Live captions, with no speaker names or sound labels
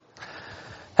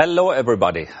Hello,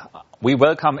 everybody. We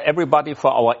welcome everybody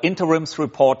for our interims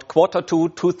report,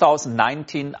 Q2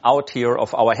 2019, out here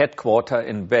of our headquarters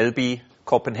in Valby,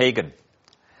 Copenhagen.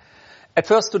 At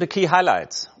first, to the key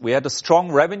highlights. We had a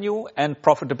strong revenue and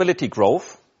profitability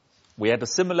growth. We had a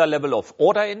similar level of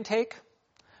order intake.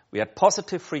 We had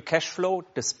positive free cash flow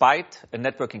despite a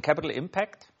net working capital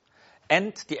impact.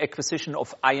 And the acquisition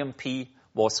of IMP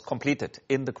was completed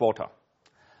in the quarter.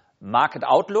 Market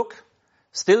outlook.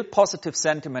 Still positive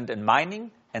sentiment in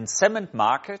mining and cement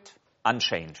market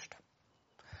unchanged.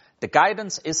 The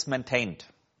guidance is maintained.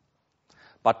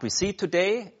 But we see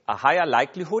today a higher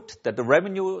likelihood that the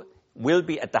revenue will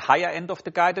be at the higher end of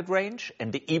the guided range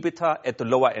and the EBITDA at the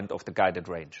lower end of the guided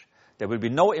range. There will be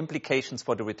no implications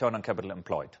for the return on capital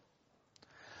employed.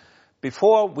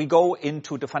 Before we go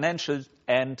into the financial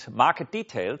and market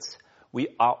details, we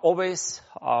are always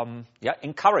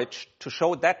encouraged to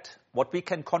show that what we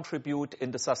can contribute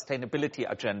in the sustainability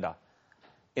agenda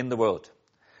in the world.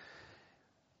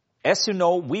 As you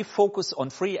know, we focus on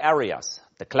 3 areas: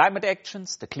 the climate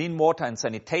actions, the clean water and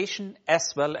sanitation,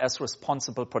 as well as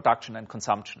responsible production and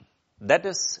consumption. That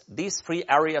is, these 3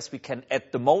 areas we can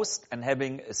add the most and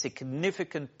having a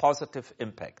significant positive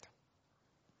impact.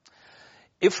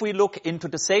 If we look into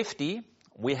the safety,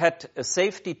 we had a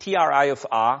safety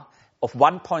TRIFR of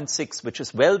 1.6, which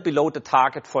is well below the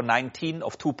target for 19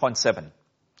 of 2.7.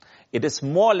 It is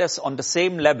more or less on the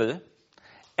same level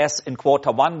as in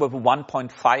Q1 with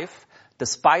 1.5,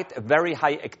 despite a very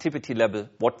high activity level,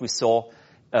 what we saw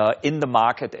in the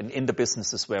market and in the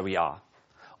businesses where we are.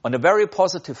 On a very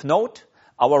positive note,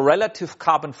 our relative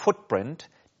carbon footprint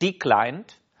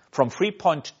declined from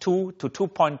 3.2 to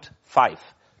 2.5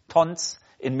 tons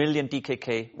in million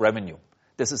DKK revenue.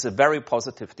 This is a very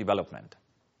positive development.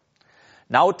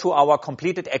 Now to our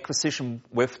completed acquisition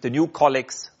with the new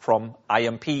colleagues from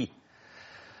IMP.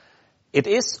 It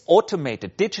is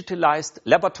automated, digitalized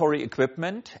laboratory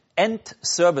equipment and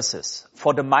services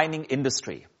for the mining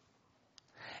industry.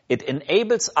 It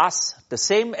enables us, the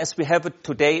same as we have it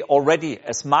today already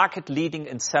as market leading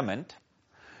in cement,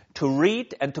 to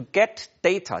read and to get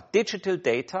data, digital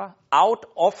data, out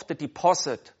of the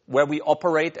deposit where we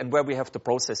operate and where we have the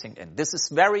processing in. This is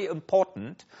very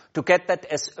important to get that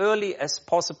as early as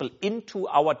possible into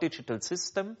our digital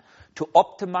system to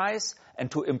optimize and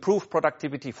to improve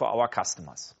productivity for our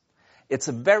customers. It's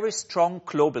a very strong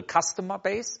global customer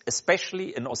base,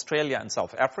 especially in Australia and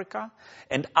South Africa,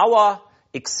 and our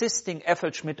existing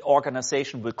FLSmidth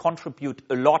organization will contribute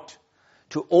a lot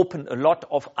to open a lot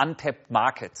of untapped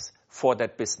markets for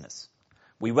that business.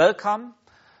 We welcome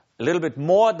a little bit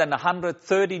more than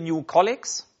 130 new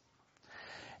colleagues,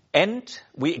 and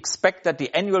we expect that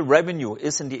the annual revenue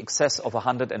is in the excess of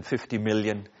 150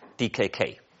 million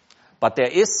DKK. But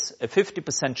there is a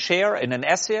 50% share in an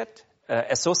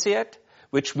associate,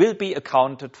 which will be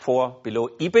accounted for below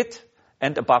EBIT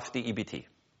and above the EBT.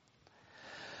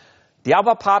 The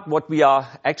other part, what we are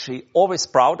actually always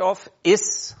proud of,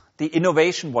 is the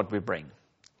innovation what we bring.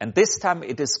 And this time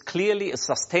it is clearly a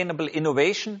sustainable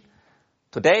innovation.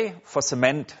 Today for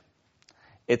cement,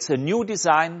 it's a new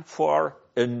design for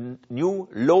a new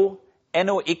low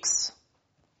NOx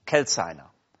calciner.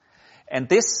 And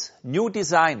this new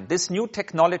design, this new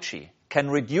technology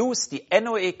can reduce the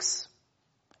NOx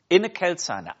in a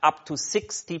calciner up to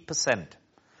 60%.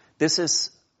 This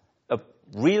is a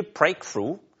real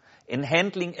breakthrough in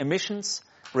handling emissions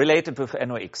related with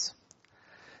NOx.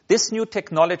 This new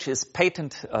technology is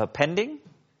patent pending,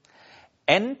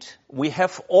 and we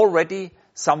have already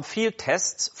some field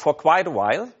tests for quite a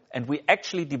while, and we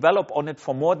actually develop on it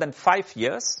for more than 5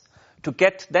 years to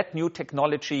get that new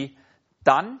technology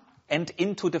done and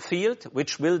into the field,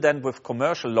 which will then with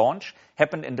commercial launch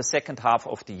happen in the second half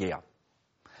of the year.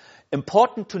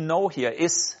 Important to know here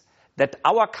is that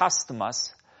our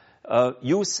customers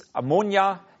use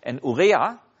ammonia and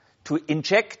urea to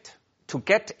inject to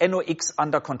get NOx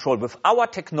under control. With our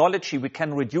technology, we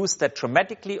can reduce that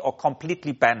dramatically or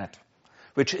completely ban it,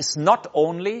 which is not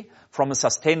only from a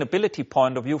sustainability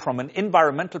point of view, from an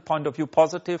environmental point of view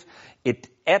positive, it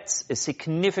adds a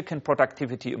significant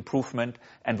productivity improvement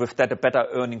and with that a better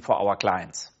earning for our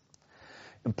clients.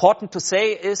 Important to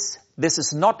say is this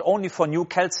is not only for new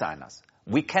calciners.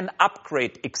 We can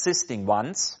upgrade existing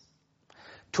ones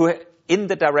in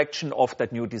the direction of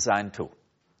that new design too.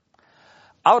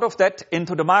 Out of that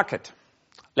into the market.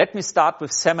 Let me start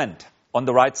with cement on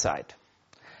the right side.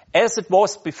 As it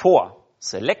was before,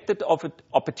 selected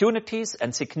opportunities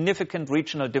and significant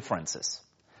regional differences.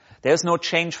 There's no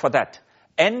change for that.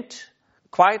 And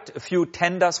quite a few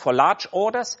tenders for large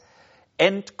orders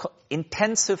and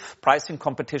intensive pricing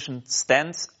competition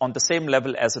stands on the same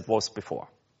level as it was before.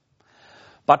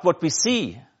 But what we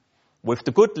see with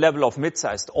the good level of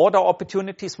mid-sized order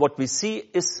opportunities, what we see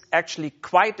is actually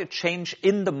quite a change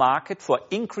in the market for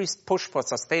increased push for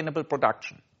sustainable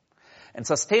production. And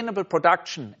sustainable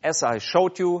production, as I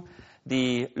showed you,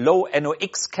 the low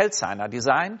NOx calciner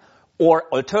design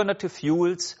or alternative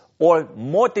fuels or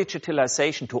more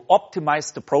digitalization to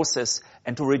optimize the process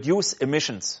and to reduce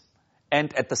emissions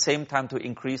and at the same time to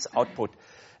increase output.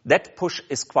 That push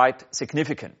is quite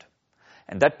significant.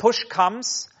 And that push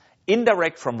comes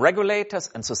indirect from regulators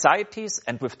and societies,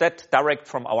 and with that, direct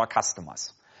from our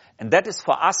customers. And that is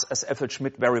for us as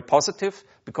FLSmidth very positive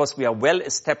because we are well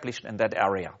established in that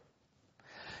area.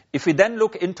 If we then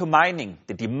look into mining,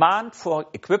 the demand for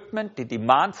equipment, the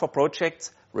demand for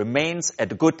projects remains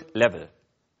at a good level.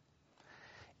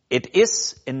 It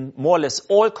is in more or less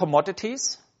all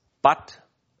commodities, but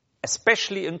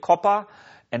especially in copper,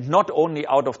 and not only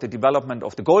out of the development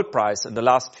of the gold price in the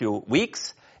last few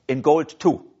weeks, in gold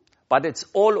too. But it's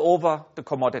all over the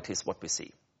commodities what we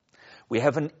see. We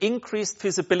have an increased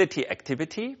feasibility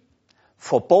activity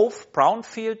for both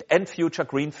brownfield and future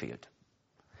greenfield.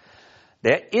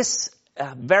 There is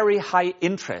a very high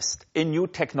interest in new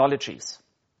technologies.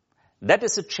 That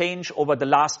is a change over the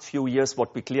last few years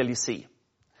what we clearly see.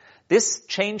 This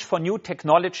change for new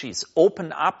technologies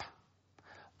open up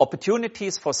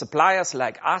opportunities for suppliers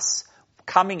like us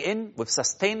coming in with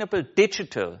sustainable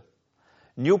digital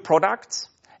new products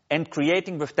and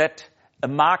creating with that a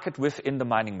market within the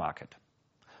mining market.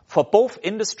 For both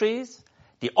industries,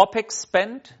 the OPEX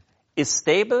spend is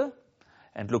stable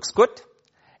and looks good,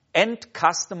 and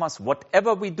customers,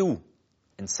 whatever we do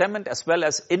in cement as well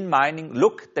as in mining,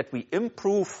 look that we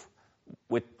improve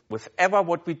with ever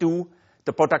what we do,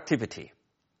 the productivity.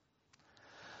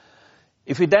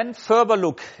 If we then further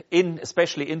look in,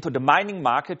 especially into the mining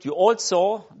market, you also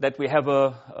saw that we have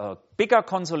a bigger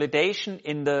consolidation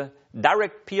in the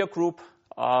direct peer group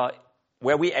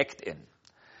where we act in.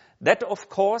 That, of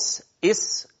course,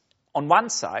 is on one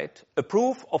side a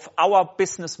proof of our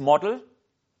business model,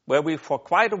 where we for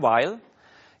quite a while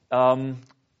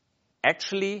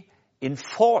actually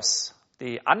enforce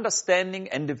the understanding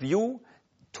and the view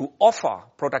to offer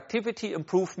productivity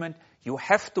improvement. You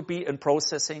have to be in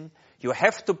processing, you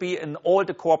have to be in all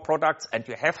the core products, and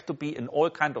you have to be in all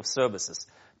kinds of services.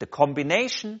 The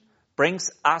combination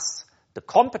brings us the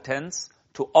competence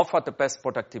to offer the best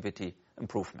productivity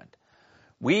improvement.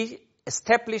 We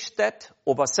established that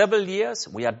over several years.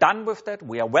 We are done with that.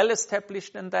 We are well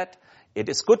established in that. It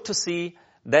is good to see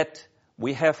that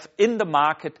we have in the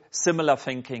market similar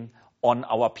thinking on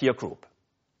our peer group.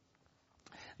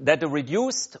 That a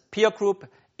reduced peer group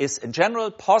is in general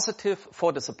positive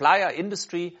for the supplier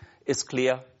industry is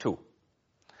clear too.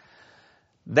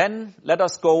 Then let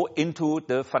us go into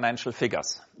the financial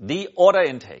figures. The order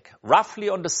intake, roughly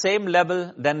on the same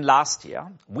level than last year.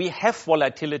 We have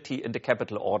volatility in the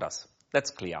capital orders. That's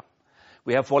clear.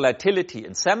 We have volatility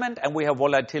in cement and we have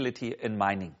volatility in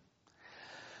mining.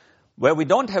 Where we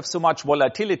don't have so much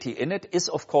volatility in it is,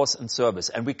 of course, in service.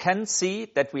 And we can see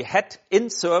that we had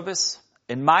in service,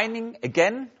 in mining,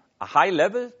 again, a high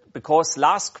level, because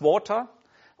last quarter,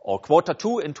 or quarter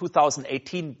 2 in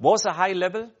 2018, was a high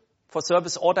level for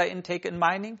service order intake in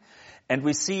mining. And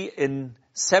we see in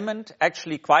cement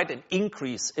actually quite an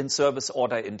increase in service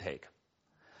order intake.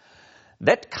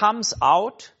 That comes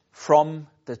out from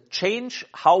the change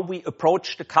how we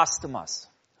approach the customers.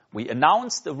 We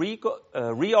announced a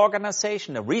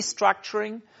reorganization, a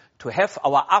restructuring to have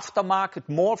our aftermarket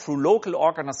more through local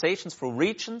organizations, through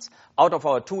regions, out of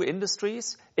our 2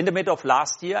 industries in the middle of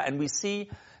last year, and we see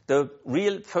the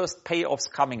real first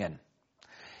payoffs coming in.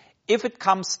 If it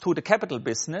comes to the capital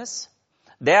business,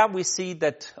 there we see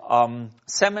that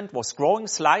cement was growing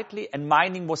slightly and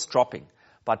mining was dropping.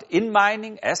 But in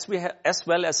mining, as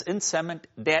well as in cement,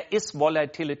 there is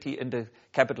volatility in the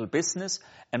capital business,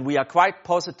 and we are quite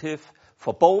positive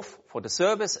for both, for the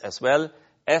service as well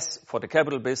as for the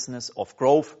capital business of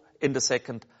growth in the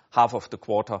second half of the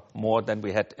quarter, more than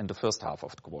we had in the first half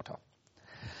of the quarter.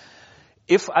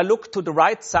 If I look to the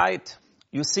right side,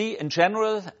 you see in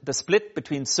general the split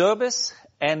between service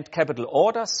and capital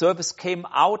order. Service came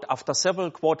out after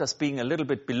several quarters being a little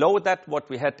bit below that, what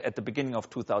we had at the beginning of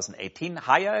 2018,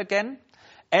 higher again,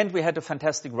 and we had a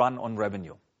fantastic run on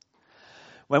revenue.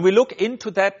 When we look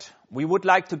into that, we would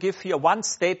like to give here one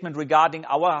statement regarding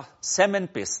our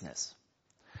cement business.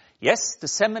 Yes, the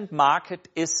cement market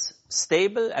is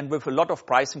stable and with a lot of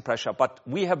pricing pressure, but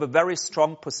we have a very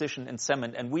strong position in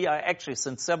cement, and we are actually,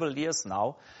 since several years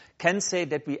now, can say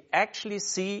that we actually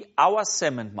see our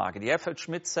cement market, the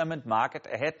FLSmidth cement market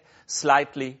ahead,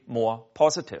 slightly more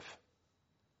positive.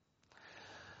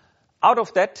 Out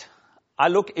of that, I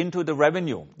look into the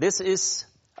revenue. This is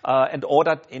an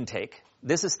order intake.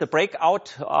 This is the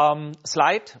breakout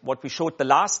slide, what we showed the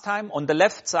last time. On the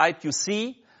left side, you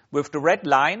see with the red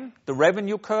line, the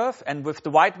revenue curve, and with the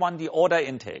white one, the order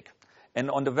intake. And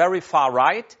on the very far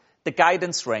right, the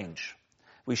guidance range.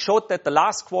 We showed that the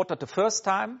last quarter the first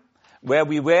time, where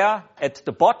we were at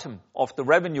the bottom of the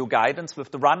revenue guidance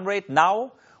with the run rate.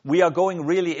 Now we are going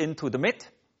really into the mid.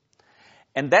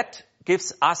 And that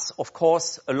gives us, of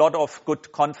course, a lot of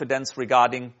good confidence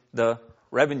regarding the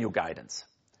revenue guidance.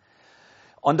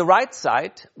 On the right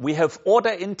side, we have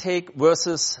order intake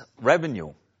versus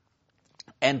revenue.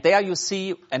 And there you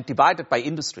see, and divided by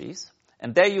industries,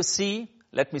 and there you see,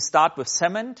 let me start with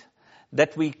cement,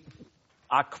 that we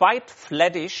are quite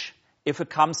flattish if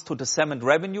it comes to the cement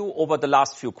revenue over the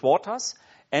last few quarters,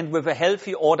 and with a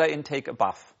healthy order intake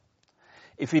above.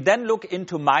 If we then look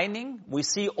into mining, we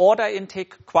see order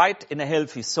intake quite in a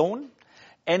healthy zone,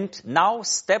 and now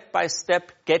step by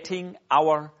step getting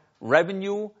our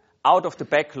revenue out of the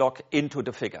backlog into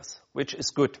the figures, which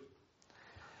is good.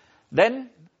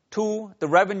 Then to the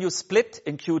revenue split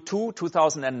in Q2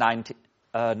 2019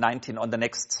 on the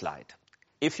next slide.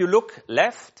 If you look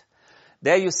left,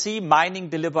 there you see mining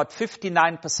delivered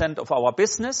 59% of our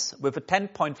business with a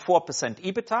 10.4%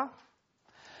 EBITDA,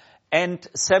 and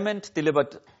cement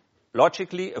delivered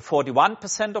logically a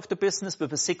 41% of the business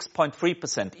with a 6.3%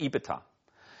 EBITDA.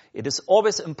 It is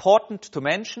always important to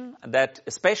mention that,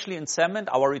 especially in cement,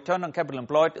 our return on capital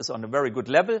employed is on a very good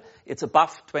level. It's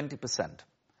above 20%.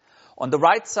 On the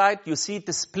right side, you see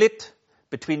the split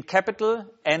between capital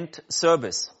and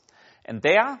service. And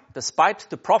there, despite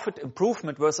the profit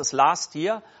improvement versus last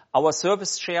year, our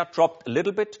service share dropped a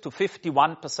little bit to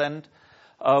 51%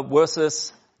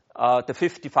 versus the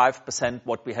 55%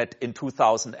 what we had in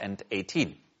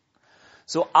 2018.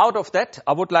 So out of that,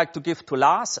 I would like to give to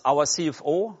Lars, our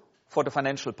CFO, for the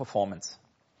financial performance.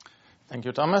 Thank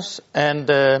you, Thomas. And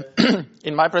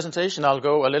in my presentation, I'll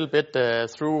go a little bit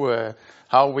through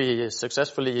how we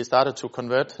successfully started to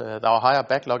convert our higher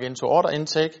backlog into order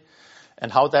intake,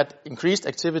 and how that increased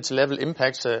activity level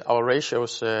impacts our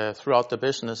ratios throughout the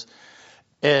business.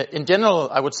 In general,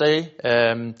 I would say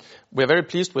we're very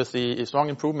pleased with the strong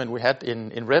improvement we had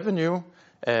in revenue.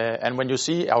 And when you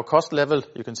see our cost level,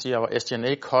 you can see our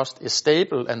SG&A cost is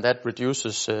stable, and that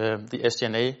reduces the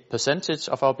SG&A percentage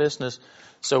of our business.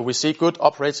 So we see good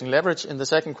operating leverage in the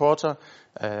second quarter.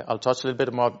 I'll touch a little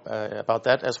bit more about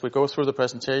that as we go through the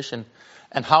presentation,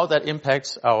 and how that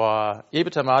impacts our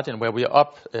EBITDA margin, where we are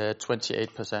up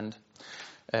 28%.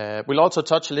 We'll also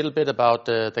touch a little bit about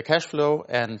the cash flow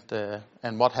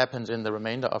and what happens in the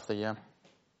remainder of the year.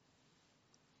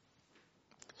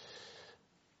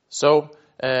 So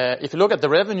if you look at the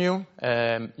revenue,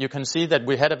 you can see that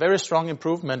we had a very strong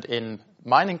improvement in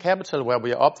mining capital, where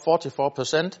we are up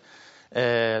 44%.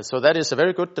 So that is a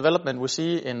very good development we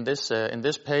see in this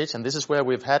page, and this is where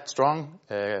we've had strong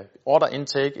order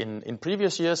intake in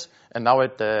previous years, and now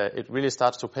it really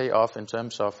starts to pay off in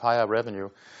terms of higher revenue.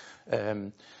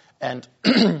 And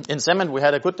in cement, we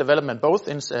had a good development both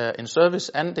in service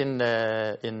and in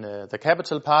the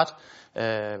capital part.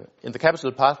 In the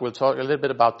capital part, we'll talk a little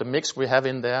bit about the mix we have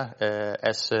in there,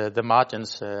 as the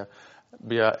margins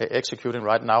we are executing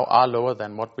right now are lower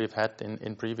than what we've had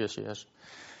in previous years.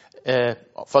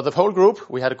 For the whole group,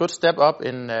 we had a good step up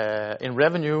in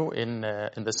revenue in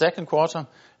the second quarter.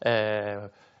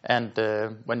 And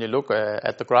when you look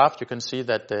at the graph, you can see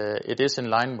that it is in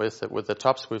line with the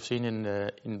tops we've seen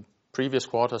in previous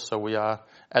quarters. So we are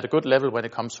at a good level when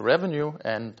it comes to revenue,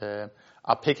 and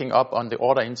are picking up on the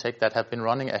order intake that have been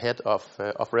running ahead of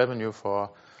revenue for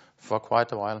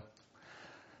quite a while.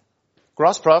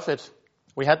 Gross profit.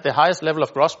 We had the highest level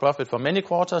of gross profit for many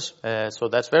quarters, so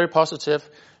that's very positive.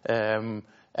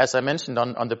 As I mentioned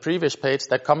on the previous page,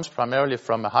 that comes primarily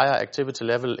from a higher activity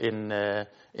level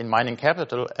in mining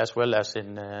capital as well as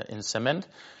in cement,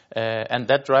 and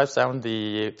that drives down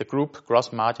the group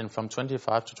gross margin from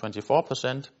 25% to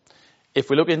 24%. If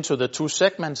we look into the two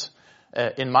segments,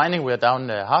 in mining we are down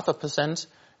 0.5%.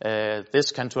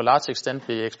 This can to a large extent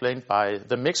be explained by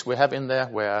the mix we have in there,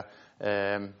 where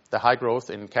the high growth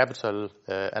in capital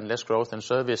and less growth in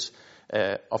service,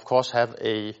 of course, have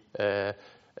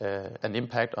an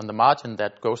impact on the margin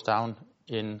that goes down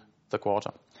in the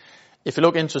quarter. If you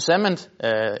look into cement,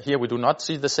 here we do not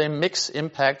see the same mix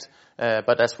impact,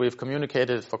 but as we've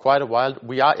communicated for quite a while,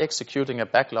 we are executing a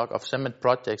backlog of cement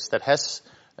projects that has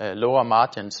lower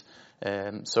margins.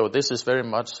 So this is very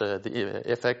much the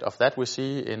effect of that we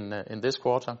see in this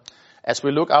quarter. As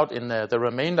we look out in the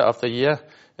remainder of the year,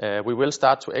 we will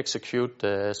start to execute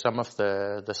some of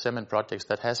the cement projects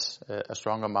that has a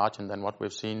stronger margin than what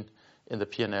we've seen in the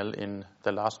P&L in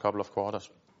the last couple of quarters.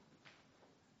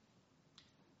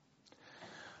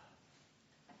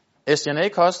 SG&A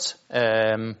costs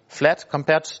flat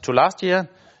compared to last year.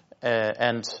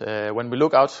 When we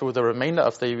look out through the remainder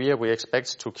of the year, we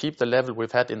expect to keep the level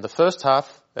we've had in the first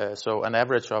half. So an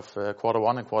average of quarter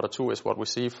one and quarter two is what we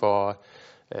see for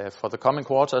the coming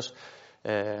quarters.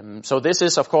 So this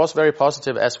is, of course, very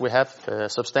positive as we have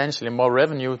substantially more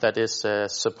revenue that is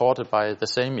supported by the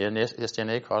same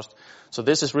SG&A cost. So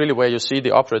this is really where you see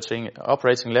the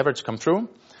operating leverage come through.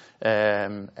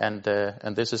 And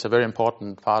this is a very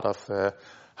important part of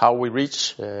how we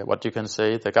reach what you can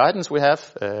say the guidance we have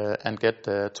and get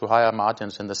to higher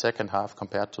margins in the second half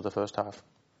compared to the first half.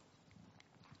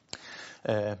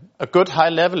 A good high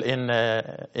level in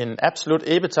absolute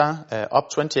EBITDA,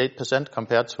 up 28%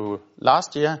 compared to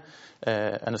last year,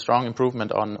 and a strong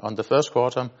improvement on the first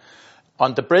quarter.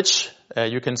 On the bridge,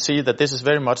 you can see that this is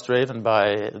very much driven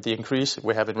by the increase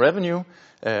we have in revenue,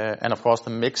 and of course the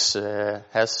mix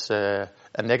has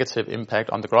a negative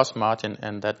impact on the gross margin,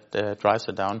 and that drives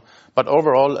it down. But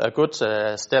overall, a good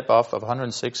step off of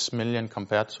 106 million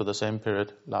compared to the same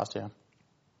period last year.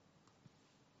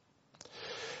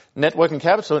 Net working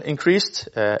capital increased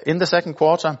in the second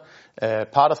quarter.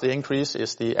 Part of the increase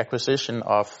is the acquisition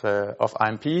of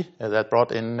IMP that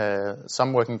brought in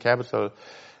some working capital.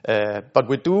 But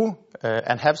we do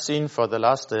and have seen for the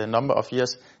last number of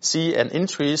years see an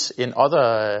increase in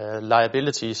other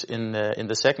liabilities in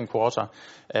the second quarter.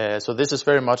 So this is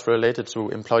very much related to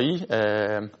employee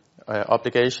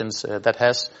obligations that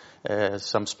has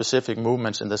some specific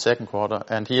movements in the second quarter.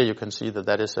 And here you can see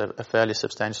that is a fairly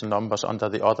substantial numbers under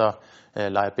the other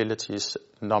liabilities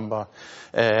number.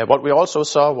 What we also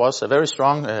saw was a very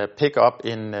strong pickup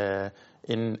in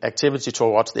activity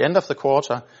towards the end of the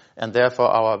quarter, and therefore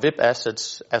our WIP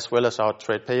assets as well as our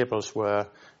trade payables were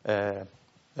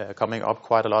coming up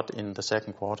quite a lot in the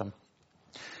second quarter.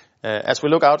 As we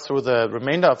look out through the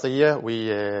remainder of the year,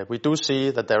 we do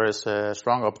see that there is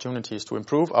strong opportunities to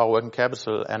improve our working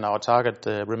capital, and our target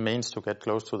remains to get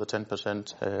close to the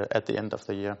 10% at the end of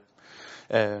the year.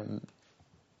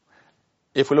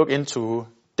 If we look into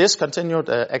discontinued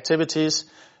activities,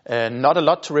 not a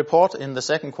lot to report in the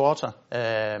second quarter.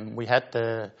 We had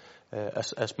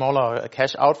a smaller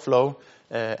cash outflow,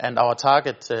 and our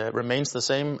target remains the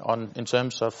same in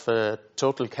terms of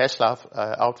total cash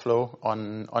outflow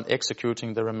on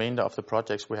executing the remainder of the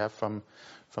projects we have from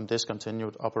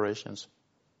discontinued operations.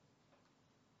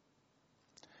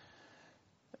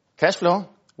 Cash flow,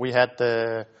 we had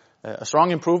a strong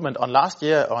improvement on last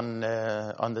year on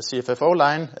the CFFO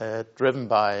line, driven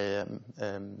by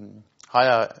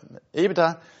higher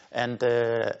EBITDA and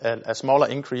a smaller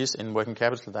increase in working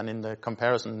capital than in the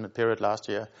comparison period last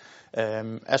year.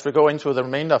 As we go into the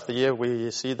remainder of the year,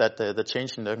 we see that the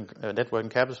change in the net working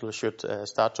capital should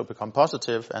start to become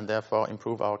positive and therefore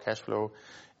improve our cash flow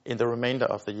in the remainder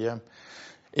of the year.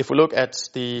 If we look at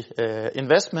the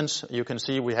investments, you can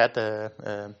see we had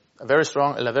a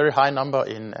very high number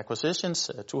in acquisitions,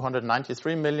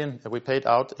 293 million that we paid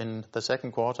out in the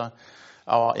second quarter.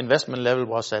 Our investment level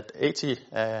was at 80,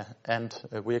 and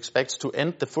we expect to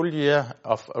end the full year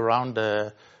of around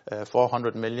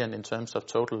 400 million in terms of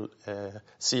total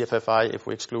CFFI if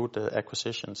we exclude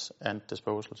acquisitions and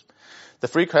disposals. The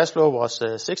free cash flow was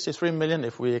 63 million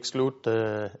if we exclude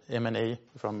M&A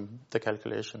from the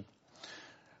calculation.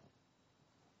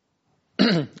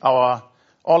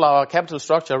 All our capital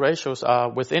structure ratios are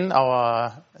within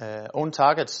our own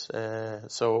targets,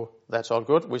 so that's all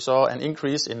good. We saw an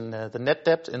increase in the net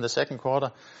debt in the second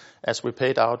quarter as we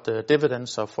paid out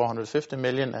dividends of 450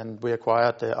 million, and we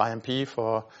acquired the IMP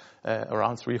for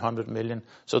around 300 million.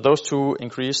 So those two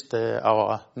increased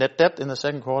our net debt in the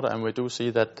second quarter, and we do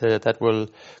see that that will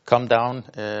come down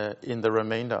in the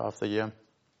remainder of the year.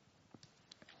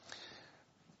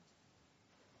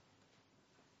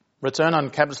 Return on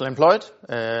capital employed,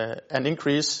 an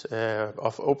increase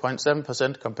of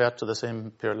 0.7% compared to the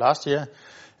same period last year.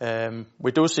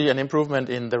 We do see an improvement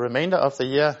in the remainder of the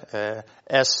year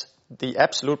as the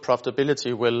absolute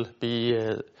profitability will be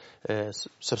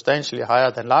substantially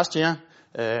higher than last year.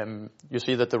 You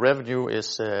see that the revenue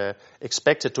is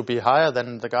expected to be higher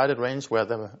than the guided range, where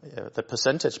the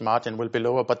percentage margin will be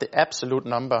lower, but the absolute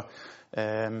number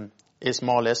is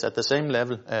more or less at the same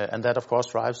level, and that of course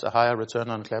drives a higher return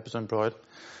on capital employed.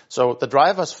 So the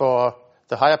drivers for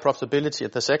the higher profitability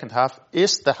at the second half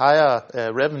is the higher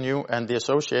revenue and the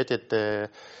associated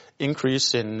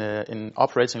increase in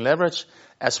operating leverage,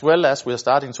 as well as we are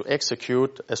starting to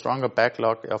execute a stronger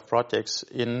backlog of projects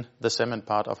in the cement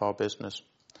part of our business.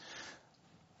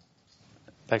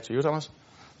 Back to you, Thomas.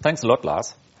 Thanks a lot,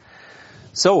 Lars.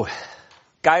 So,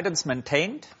 guidance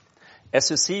maintained. As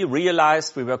you see,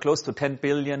 realized we were close to 10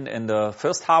 billion in the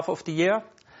first half of the year.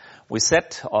 We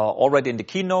said already in the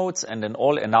keynotes and in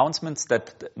all announcements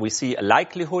that we see a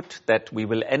likelihood that we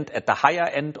will end at the higher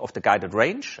end of the guided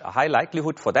range, a high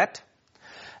likelihood for that.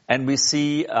 And we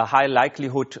see a high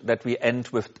likelihood that we end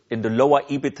in the lower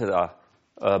EBITDA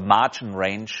margin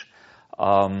range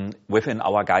within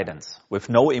our guidance, with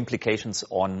no implications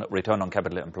on return on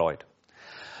capital employed.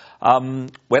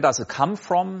 Where does it come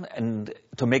from? And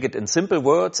to make it in simple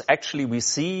words, actually we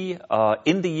see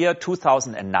in the year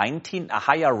 2019 a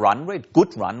higher run rate,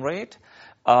 good run rate,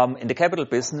 in the capital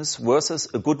business versus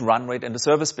a good run rate in the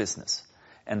service business.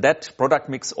 And that product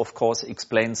mix, of course,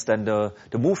 explains then the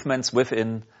movements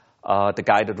within the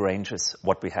guided ranges,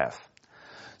 what we have.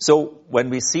 So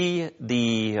when we see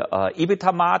the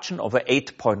EBITDA margin of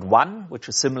 8.1, which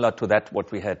is similar to that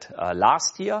what we had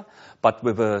last year, but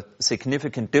with a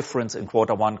significant difference in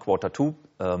quarter one, quarter two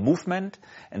movement,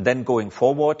 and then going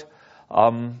forward,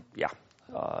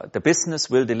 the business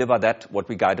will deliver that what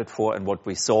we guided for and what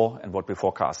we saw and what we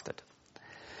forecasted.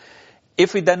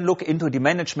 If we then look into the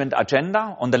management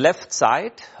agenda, on the left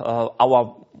side,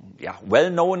 our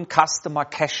well-known customer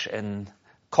cash and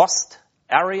cost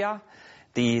area,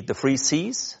 the three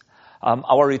C's.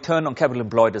 Our return on capital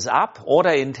employed is up. Order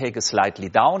intake is slightly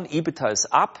down. EBITDA is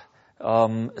up.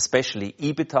 Especially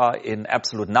EBITDA in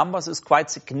absolute numbers is quite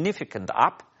significant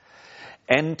up.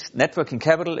 And net working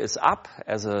capital is up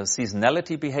as a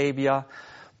seasonality behavior.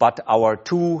 But our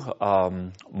two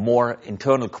more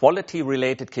internal quality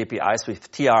related KPIs with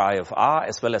TRIFR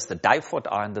as well as the DIFOT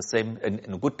are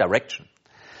in a good direction.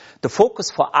 The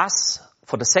focus for us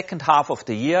for the second half of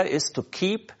the year is to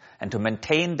keep and to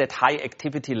maintain that high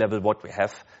activity level what we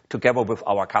have together with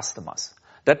our customers.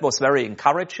 That was very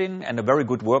encouraging and a very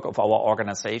good work of our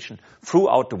organization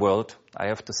throughout the world, I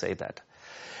have to say that.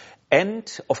 And,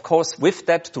 of course, with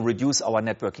that, to reduce our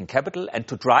net working capital and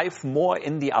to drive more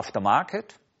in the aftermarket,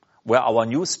 where our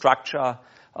new structure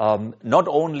not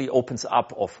only opens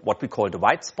up of what we call the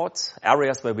white spots,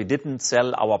 areas where we didn't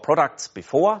sell our products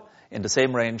before, in the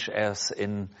same range as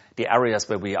in the areas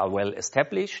where we are well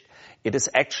established. It is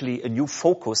actually a new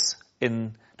focus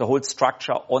in the whole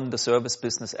structure on the service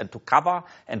business and to cover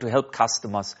and to help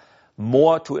customers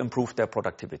more to improve their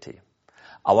productivity.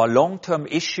 Our long-term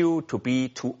issue to be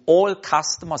to all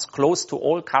customers, close to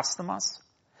all customers,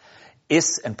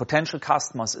 and potential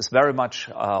customers is very much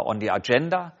on the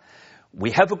agenda.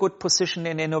 We have a good position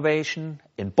in innovation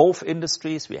in both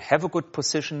industries. We have a good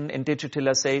position in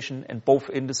digitalization in both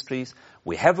industries.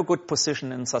 We have a good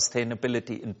position in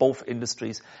sustainability in both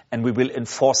industries, and we will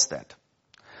enforce that.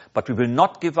 But we will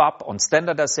not give up on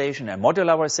standardization and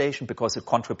modularization because it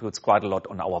contributes quite a lot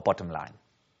on our bottom line.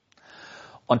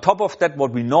 On top of that,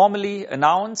 what we normally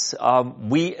announce,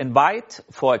 we invite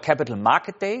for a Capital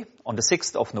Market Day on the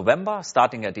 6th of November,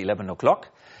 starting at 11 o'clock.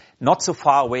 Not so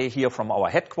far away here from our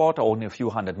headquarters, only a few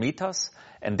hundred meters.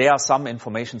 And there are some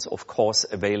informations, of course,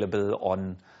 available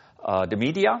on the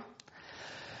media.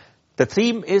 The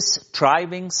theme is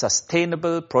driving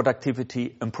sustainable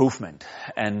productivity improvement.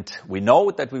 And we know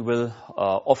that we will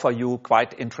offer you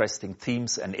quite interesting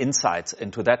themes and insights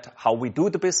into that, how we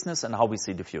do the business and how we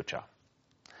see the future.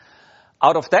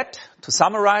 Out of that, to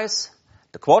summarize,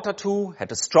 the quarter two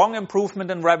had a strong improvement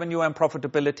in revenue and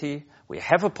profitability. We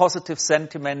have a positive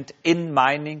sentiment in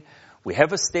mining. We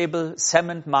have a stable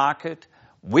cement market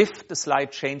with the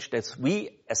slight change that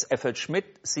we, as FL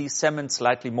Schmidt, see cement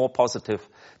slightly more positive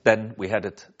than we had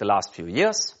it the last few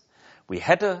years. We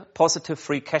had a positive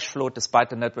free cash flow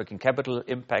despite the net working capital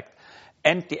impact,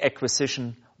 and the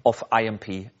acquisition of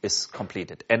IMP is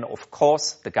completed. And of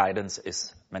course, the guidance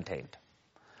is maintained.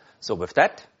 So with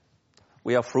that,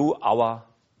 we are through our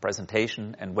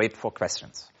presentation and wait for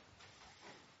questions.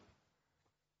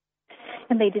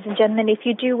 And ladies and gentlemen, if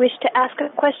you do wish to ask a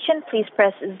question, please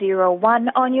press 01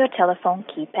 on your telephone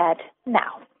keypad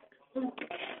now.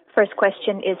 First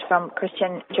question is from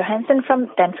Christian Johansen from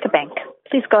Danske Bank.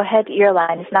 Please go ahead. Your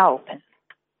line is now open.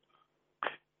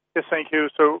 Yes, thank you.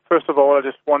 So first of all, I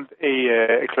just want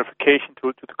a clarification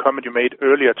to the comment you made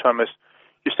earlier, Thomas.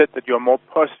 You said that you are more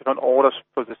positive on orders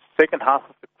for the second half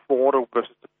of the quarter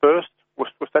versus the first.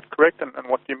 Was that correct? And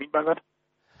what do you mean by that?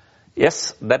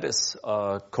 Yes, that is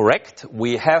correct.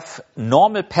 We have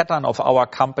normal pattern of our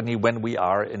company when we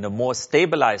are in a more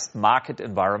stabilized market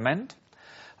environment.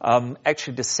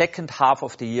 Actually, the second half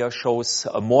of the year shows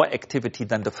more activity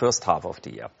than the first half of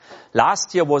the year.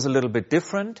 Last year was a little bit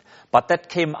different, but that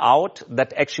came out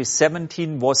that actually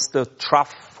 17 was the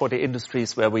trough for the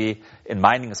industries where we, in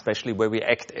mining especially, where we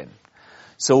act in.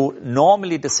 So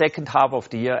normally the second half of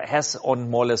the year has on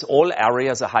more or less all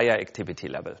areas a higher activity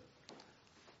level.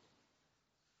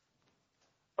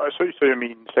 So you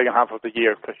mean second half of the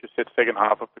year, because you said second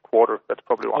half of the quarter. That's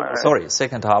probably why. Sorry,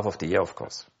 second half of the year, of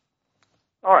course.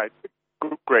 All right,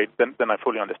 great. Then I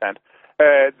fully understand.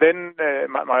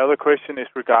 My other question is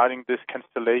regarding this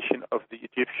cancellation of the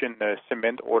Egyptian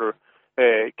cement order.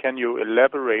 Can you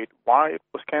elaborate why it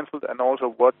was cancelled, and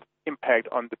also what impact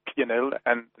on the P&L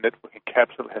and net working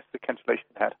capital has the cancellation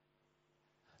had?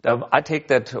 I take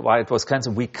that why it was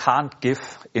cancelled. We can't give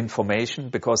information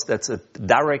because that's a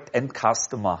direct end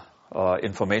customer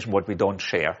information what we don't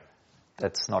share.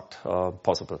 That's not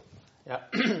possible. Yeah,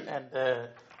 and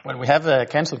when we have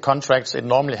cancelled contracts, it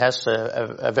normally has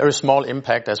a very small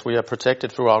impact as we are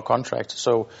protected through our contracts.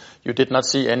 So you did not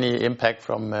see any impact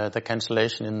from the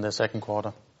cancellation in the second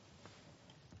quarter.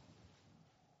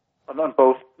 On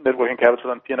both net working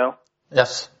capital and P&L?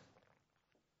 Yes.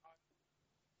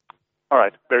 All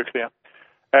right, very clear.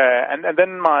 And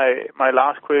then my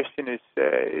last question is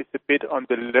a bit on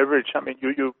the leverage. I mean,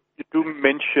 you do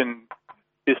mention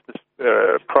business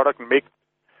product mix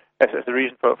as a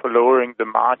reason for lowering the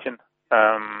margin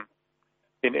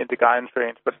in the guidance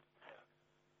range, but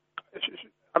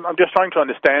I'm just trying to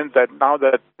understand that now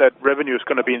that revenue is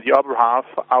going to be in the upper half,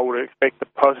 I would expect a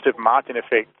positive margin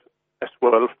effect as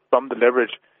well from the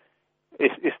leverage.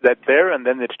 Is that there, and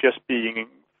then it's just being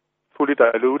fully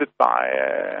diluted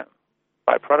by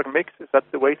product mix? Is that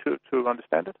the way to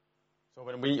understand it? So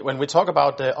when we talk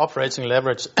about the operating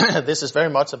leverage, this is very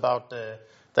much about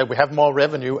that we have more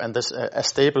revenue and this a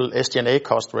stable SG&A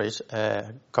cost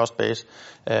base,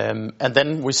 and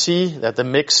then we see that the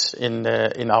mix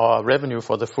in our revenue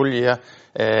for the full year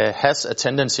has a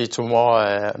tendency to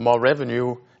more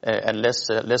revenue and less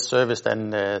service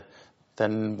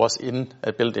than was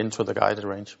built into the guided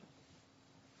range.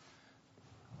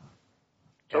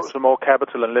 So more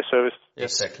capital and less service.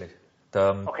 Exactly.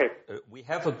 Okay. We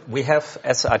have,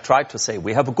 as I tried to say,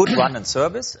 we have a good run in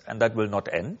service, and that will not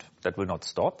end, that will not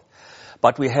stop.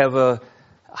 But we have a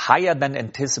higher than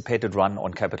anticipated run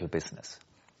on capital business.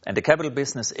 And the capital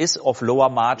business is of lower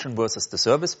margin versus the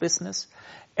service business.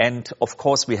 And of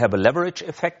course, we have a leverage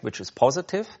effect, which is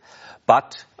positive.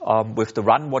 But with the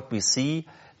run, what we see,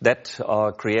 that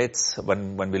creates,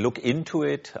 when we look into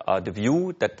it, the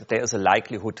view that there is a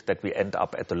likelihood that we end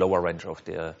up at the lower range of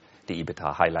the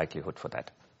EBITDA, high likelihood for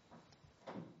that.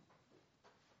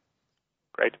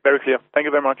 Great, very clear. Thank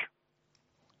you very much.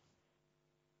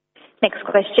 Next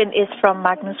question is from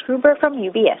Magnus Gruber from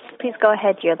UBS. Please go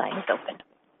ahead, your line is open.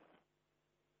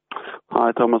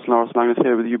 Hi, Thomas, Lars, Magnus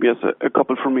here with UBS. A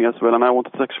couple from me as well, and I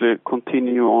wanted to actually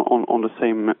continue on the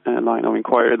same line of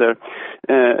inquiry there.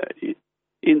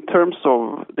 In terms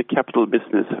of the capital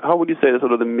business, how would you say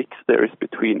sort of the mix there is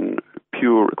between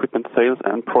pure equipment sales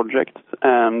and projects?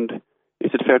 And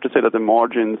is it fair to say that the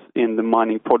margins in the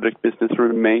mining project business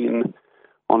remain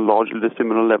on largely the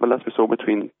similar level as we saw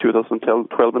between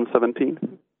 2012 and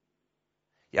 17?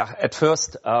 Yeah, at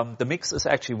first, the mix is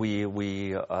actually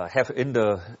we have in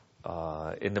the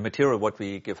material what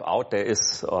we give out, there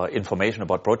is information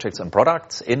about projects and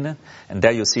products in, and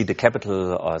there you see the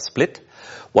capital split.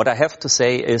 What I have to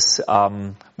say is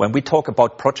when we talk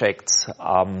about projects,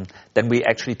 then we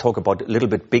actually talk about a little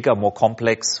bit bigger, more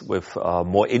complex with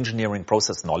more engineering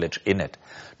process knowledge in it.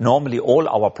 Normally all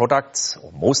our products,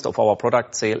 or most of our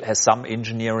product sale has some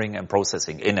engineering and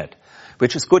processing in it,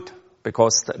 which is good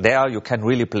because there you can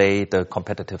really play the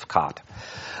competitive card.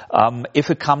 If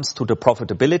it comes to the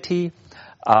profitability,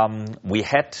 we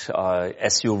had,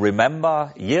 as you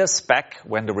remember, years back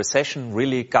when the recession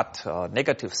really got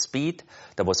negative speed,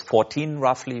 there was 14,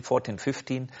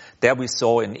 15, there we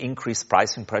saw an increased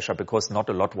pricing pressure because not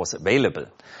a lot was available.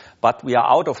 But we are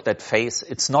out of that phase.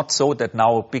 It's not so that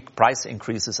now big price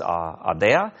increases are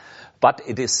there, but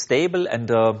it is stable, and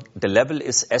the level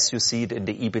is, as you see it in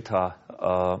the EBITDA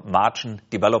margin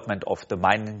development of the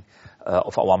mining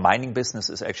of our mining business,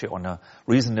 is actually on a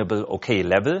reasonable, okay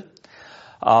level.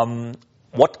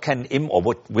 What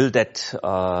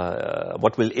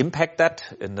will impact that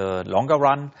in the longer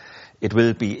run? It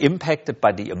will be impacted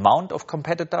by the amount of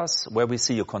competitors, where we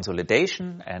see a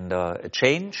consolidation and a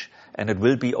change. And it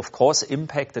will be, of course,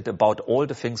 impacted about all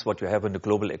the things what you have in the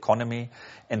global economy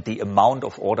and the amount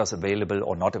of orders available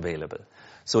or not available.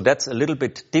 So that's a little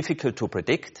bit difficult to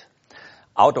predict.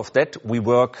 Out of that, we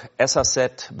work, as I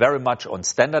said, very much on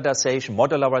standardization,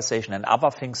 modularization, and other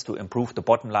things to improve the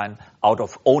bottom line out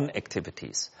of own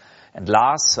activities. And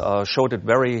Lars showed it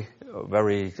very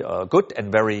good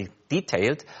and very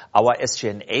detailed. Our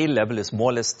SG&A level is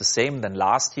more or less the same than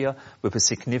last year, with a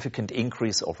significant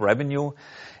increase of revenue.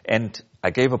 And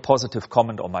I gave a positive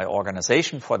comment on my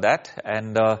organization for that,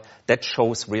 and that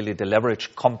shows really the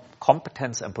leverage,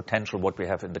 competence and potential what we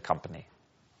have in the company.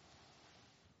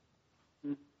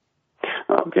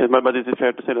 Okay, but is it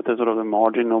fair to say that the sort of the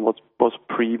margin of what was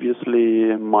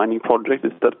previously mining project,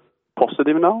 is that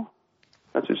positive now,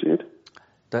 as you see it?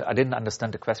 I didn't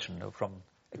understand the question.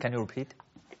 Can you repeat?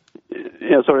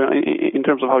 Yeah, sorry. In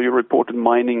terms of how you reported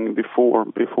mining before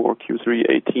Q3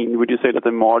 18, would you say that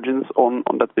the margins on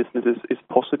that business is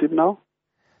positive now?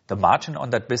 The margin on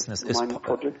that business is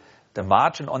the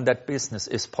margin on that business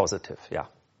is positive. Yeah.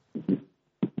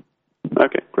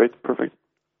 Okay, great, perfect.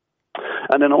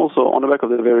 And then also on the back of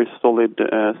the very solid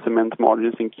cement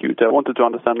margins in Q2, I wanted to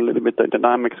understand a little bit the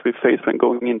dynamics we face when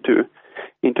going into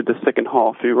the second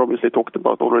half. You obviously talked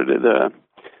about already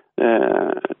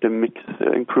the mix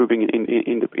improving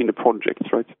in the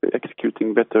projects, right?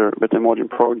 Executing better margin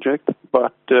project.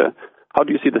 But how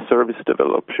do you see the service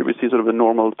develop? Should we see sort of a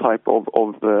normal type of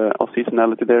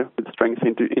seasonality there with strength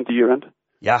into year end?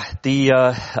 Yeah,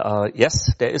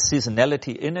 yes, there is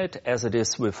seasonality in it, as it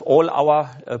is with all our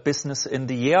business in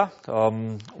the year.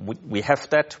 We have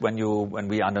that when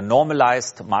we are in a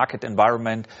normalized market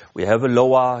environment. We have a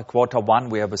lower Q1,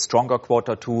 we have a stronger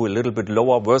Q2, a little bit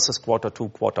lower versus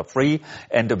Q2, Q3,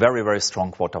 and a very, very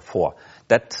strong Q4.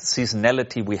 That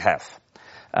seasonality we have.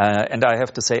 And I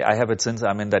have to say, I have it since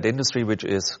I'm in that industry, which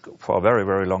is for a very,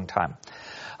 very long time.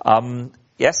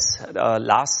 Yes,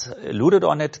 Lars alluded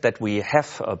on it, that we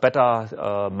have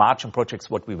better margin projects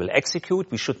what we will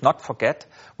execute. We should not forget,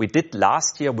 we did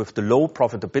last year with the low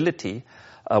profitability,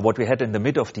 what we had in the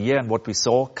middle of the year and what we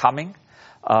saw coming.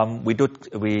 We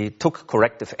took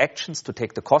corrective actions to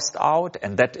take the cost out,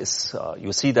 and that is,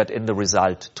 you see that in the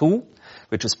result too,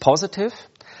 which is positive.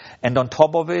 And on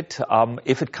top of it,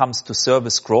 if it comes to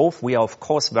service growth, we are of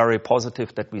course very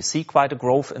positive that we see quite a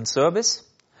growth in service.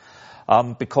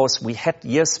 Because we had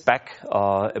years back,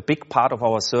 a big part of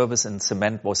our service in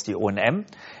cement was the O&M,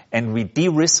 and we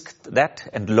de-risked that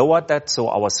and lowered that, so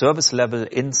our service level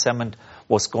in cement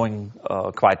was going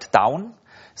quite down,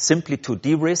 simply to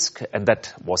de-risk, and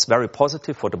that was very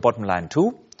positive for the bottom line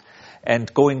too.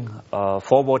 And going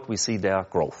forward, we see their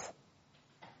growth.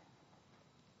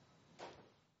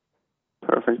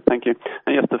 Perfect, thank you.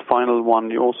 And just the final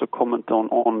one, you also comment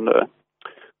on the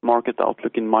market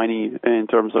outlook in mining in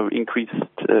terms of increased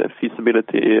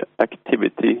feasibility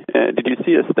activity. Did you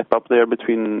see a step up there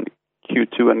between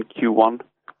Q2 and Q1?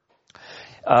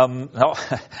 No,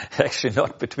 actually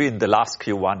not between the last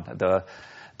Q1.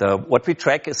 What we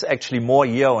track is actually more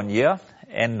year on year.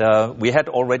 And we had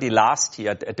already last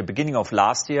year, at the beginning of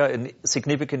last year, a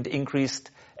significant increased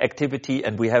activity.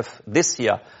 And we have this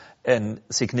year a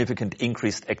significant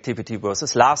increased activity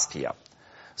versus last year.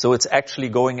 So it's actually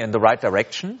going in the right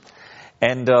direction.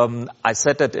 And I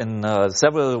said that in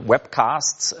several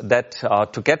webcasts that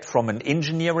to get from an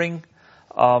engineering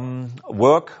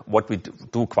work, what we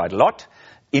do quite a lot,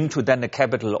 into then a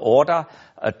capital order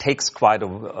takes quite a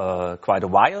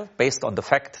while, based on the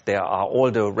fact there are all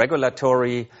the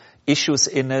regulatory issues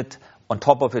in it. On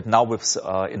top of it now with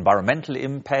environmental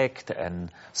impact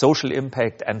and social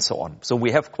impact and so on. So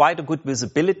we have quite a good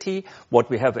visibility what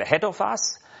we have ahead of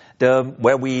us.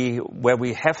 Where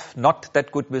we have not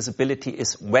that good visibility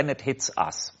is when it hits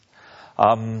us.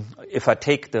 If I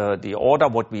take the order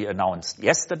what we announced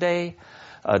yesterday,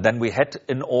 then we had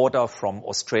an order from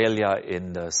Australia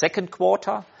in the second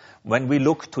quarter. When we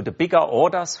look to the bigger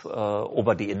orders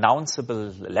over the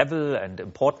announceable level and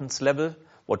importance level,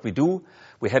 what we do,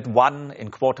 we had one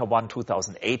in Q1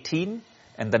 2018,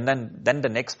 and then the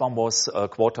next one was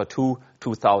Q2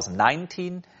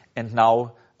 2019, and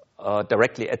now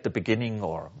directly at the beginning,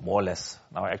 or more or less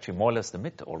the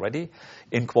mid already,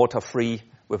 in Q3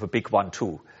 with a big one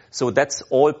too. So that's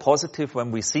all positive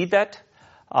when we see that.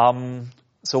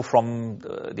 So from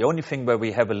the only thing where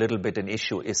we have a little bit an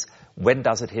issue is when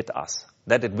does it hit us?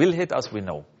 That it will hit us, we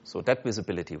know. So that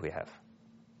visibility we have.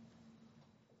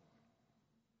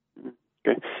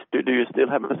 Okay. Do you still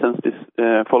have a sense this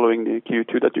following the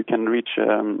Q2 that you can reach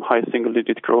high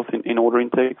single-digit growth in order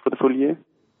intake for the full year?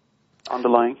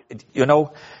 Underlying?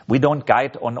 We don't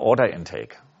guide on order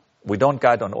intake.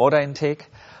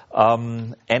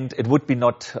 And it would be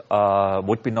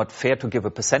not fair to give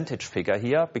a percentage figure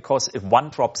here, because if one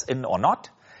drops in or not,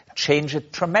 changes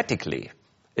it dramatically.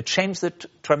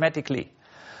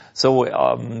 So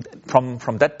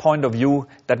from that point of view,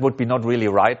 that would be not really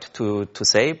right to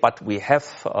say, but we have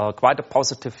quite a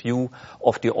positive view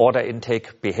of the order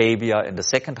intake behavior in the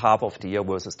second half of the year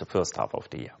versus the first half of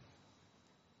the year.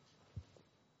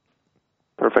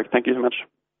 Perfect. Thank you so much.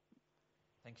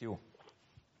 Thank you.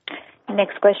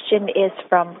 Next question is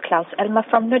from Claus Elmer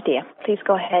from Nordea. Please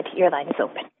go ahead. Your line is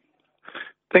open.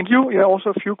 Thank you. Yeah,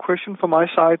 also a few questions from my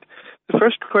side. The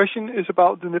first question is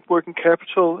about the net working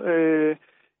capital.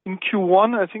 In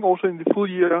Q1, I think also in the full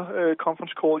year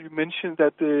conference call, you mentioned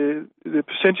that the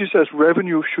percentage as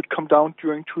revenue should come down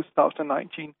during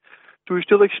 2019. Do you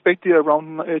still expect it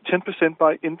around 10%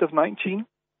 by end of 19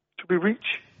 to be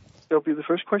reached? That will be the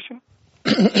first question.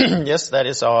 Yes, that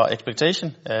is our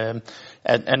expectation. And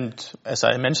as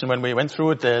I mentioned when we went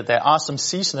through it, there are some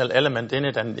seasonal element in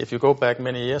it. And if you go back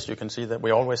many years, you can see that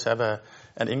we always have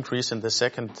an increase in the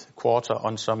second quarter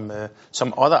on some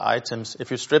other items. If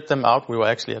you strip them out, we were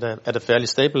actually at a fairly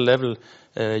stable level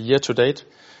year to date.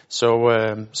 So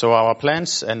our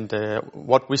plans and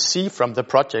what we see from the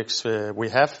projects we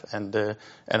have and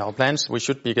our plans, we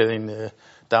should be getting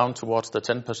down towards the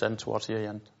 10% towards the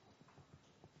end.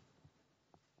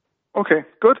 Okay,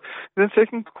 good. Then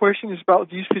second question is about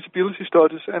these feasibility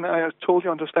studies, and I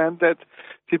totally understand that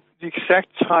the exact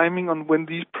timing on when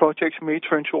these projects may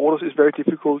turn to orders is very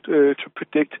difficult to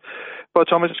predict. But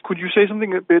Thomas, could you say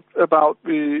something a bit about,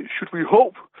 should we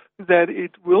hope that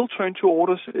it will turn to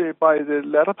orders by the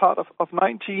latter part of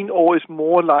 19, or is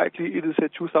more likely it is a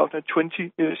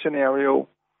 2020 scenario?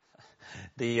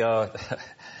 You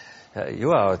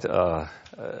are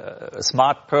a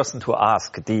smart person to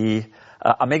ask.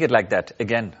 I'll make it like that.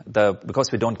 Again,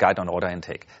 because we don't guide on order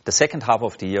intake. The second half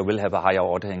of the year will have a higher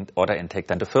order intake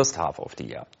than the first half of the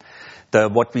year.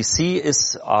 What we see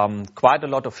is quite a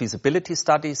lot of feasibility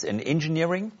studies in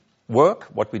engineering work,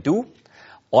 what we do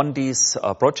on these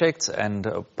projects and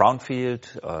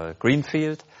brownfield,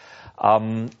 greenfield.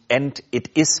 And it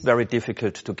is very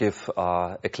difficult to give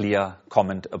a clear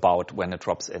comment about when it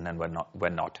drops in and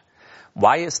when not.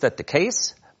 Why is that the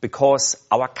case? Because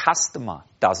our customer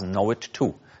doesn't know it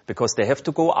too. Because they have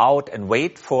to go out and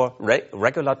wait for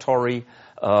regulatory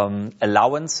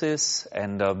allowances,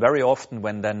 and very often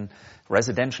when then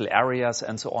residential areas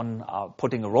and so on are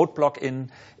putting a roadblock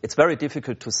in, it's very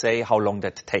difficult to say how long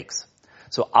that takes.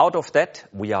 So out of that,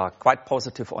 we are quite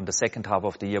positive on the second half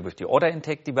of the year with the order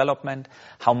intake development.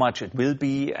 How much it will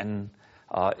be and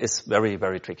is very,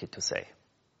 very tricky to say.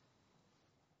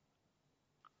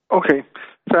 Okay,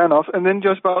 fair enough. And then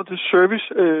just about the service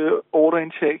order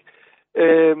intake,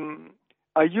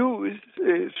 are you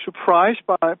surprised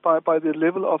by the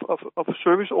level of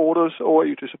service orders, or are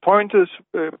you disappointed,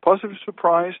 positively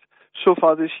surprised so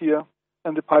far this year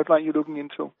and the pipeline you're looking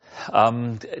into?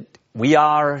 We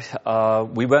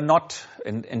were not,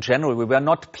 in general, we were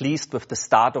not pleased with the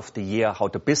start of the year, how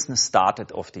the business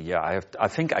started of the year. I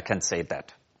think I can say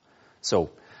that.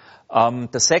 So,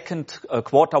 the second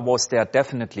quarter was there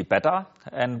definitely better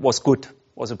and was good.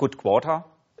 Was a good quarter.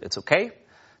 It's okay.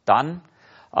 Done.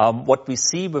 What we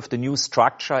see with the new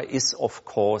structure is, of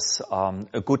course,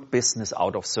 a good business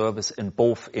out of service in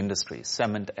both industries,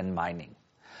 cement and mining.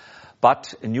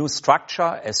 But a new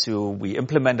structure, we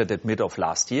implemented it mid of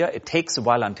last year, it takes a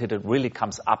while until it really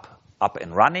comes up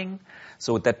and running.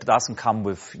 So that doesn't come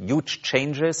with huge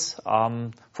changes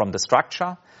from the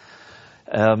structure.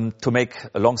 To make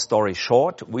a long story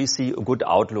short, we see a good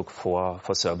outlook for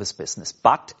service business,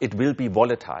 but it will be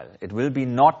volatile. It will be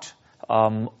not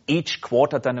each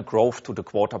quarter then a growth to the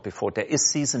quarter before. There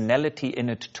is seasonality in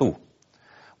it too.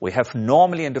 We have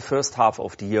normally in the first half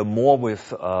of the year more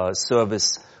with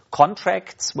service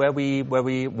contracts where we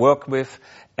work with,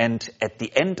 and at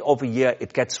the end of a year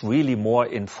it gets really more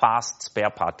in fast spare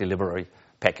part delivery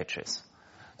packages.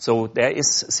 So there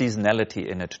is seasonality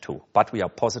in it too, but we are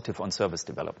positive on service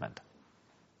development.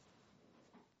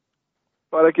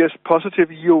 But I guess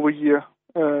positive year over year.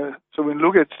 So when you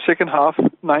look at second half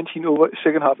 19 over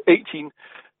second half 18,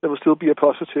 there will still be a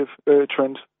positive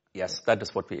trend. Yes, that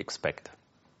is what we expect.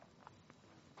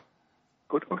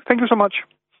 Good. Thank you so much.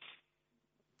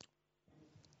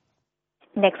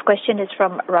 Next question is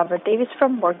from Robert Davis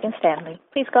from Morgan Stanley.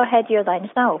 Please go ahead. Your line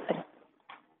is now open.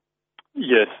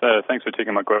 Yes, thanks for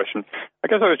taking my question. I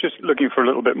guess I was just looking for a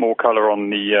little bit more color on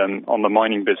the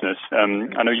mining business.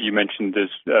 I know you mentioned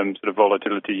there's sort of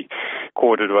volatility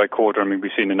quarter by quarter. I mean,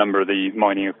 we've seen a number of the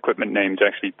mining equipment names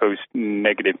actually post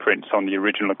negative prints on the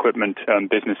original equipment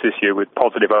business this year with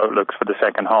positive outlooks for the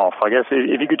second half. I guess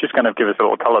if you could just kind of give us a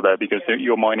little color there, because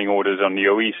your mining orders on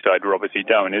the OE side were obviously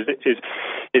down.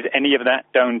 Is any of that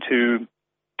down to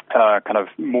kind of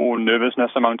more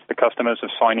nervousness amongst the customers of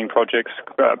signing projects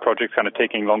kind of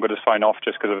taking longer to sign off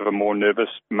just because of a more nervous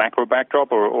macro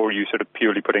backdrop, or are you sort of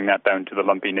purely putting that down to the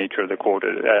lumpy nature of the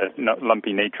quarter,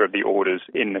 lumpy nature of the orders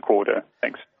in the quarter?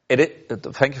 Thanks.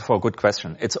 Thank you for a good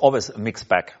question. It's always a mixed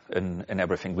bag in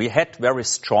everything. We had very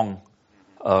strong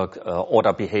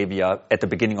order behavior at the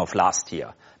beginning of last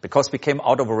year because we came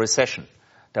out of a recession.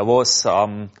 There was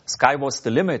sky was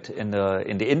the limit in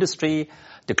the industry.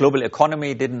 The global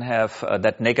economy didn't have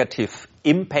that negative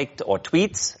impact or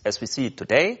tweets as we see it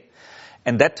today.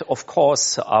 And that, of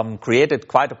course, created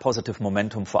quite a positive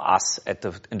momentum for us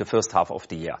in the first half of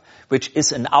the year, which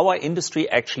is in our industry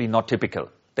actually not typical.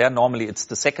 There normally it's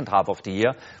the second half of the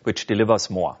year which delivers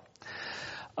more.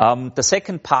 The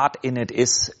second part in it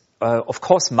is, of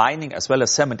course, mining as well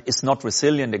as cement is not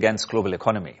resilient against global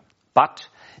economy. But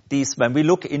when we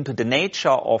look into the nature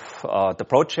of the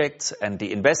projects and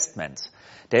the investments,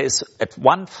 there is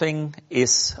one thing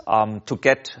is to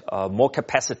get more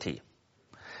capacity.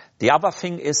 The other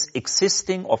thing is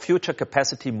existing or future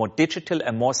capacity more digital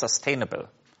and more sustainable.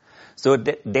 So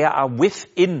there are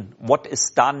within what is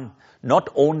done not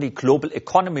only global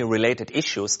economy related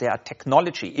issues, there are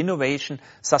technology, innovation,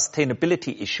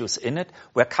 sustainability issues in it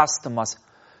where customers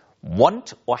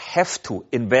want or have to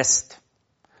invest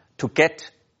to get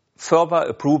further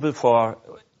approval, for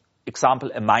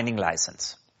example, a mining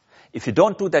license. If you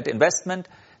don't do that investment,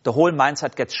 the whole mine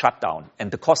site gets shut down, and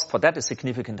the cost for that is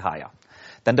significantly higher.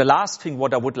 Then the last thing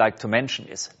what I would like to mention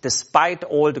is, despite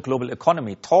all the global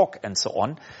economy talk and so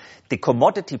on, the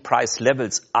commodity price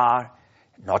levels are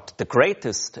not the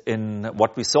greatest in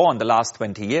what we saw in the last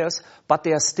 20 years, but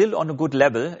they are still on a good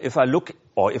level. If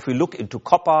we look into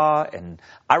copper and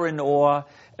iron ore,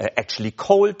 actually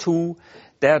coal too,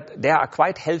 there are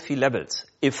quite healthy levels.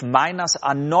 If miners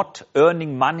are not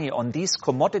earning money on these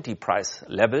commodity price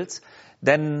levels,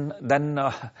 then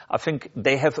I think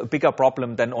they have a bigger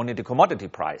problem than only the commodity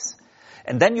price.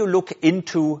 And then you look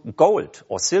into gold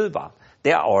or silver,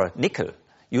 or nickel.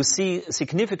 You see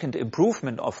significant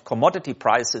improvement of commodity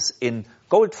prices in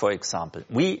gold, for example.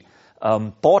 We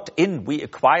we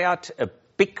acquired a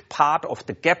big part of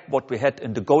the gap what we had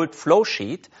in the gold flow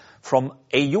sheet from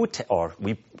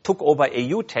we took over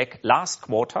AU-Tech last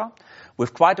quarter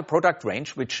with quite a product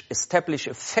range which established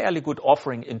a fairly good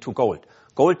offering into gold.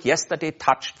 Gold yesterday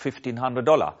touched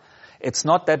 $1,500. It's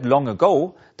not that long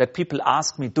ago that people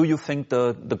ask me, do you think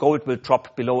the gold will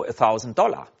drop below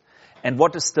 $1,000? And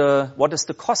what is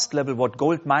the cost level what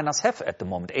gold miners have at the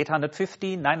moment?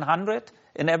 850, 900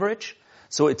 in average.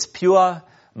 So it's pure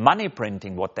money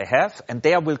printing what they have, and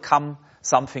there will come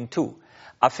something too.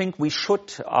 I think we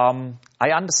should,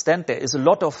 I understand there is a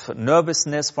lot of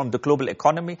nervousness from the global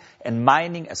economy, and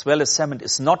mining as well as cement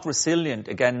is not resilient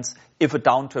against if a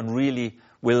downturn really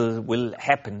will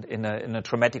happen in a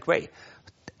dramatic way.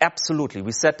 Absolutely.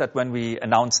 We said that when we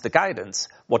announced the guidance,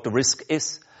 what the risk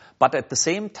is. But at the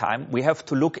same time, we have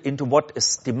to look into what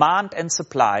is demand and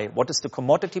supply, what is the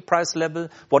commodity price level,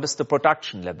 what is the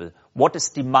production level, what is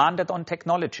demanded on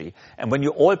technology. And when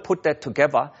you all put that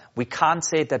together, we can't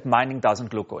say that mining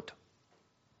doesn't look good.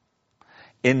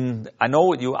 I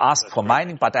know you asked for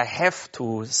mining, but I have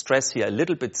to stress here a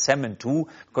little bit cement too,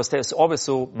 because there's always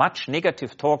so much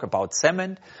negative talk about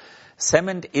cement.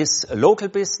 Cement is a local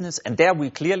business, and there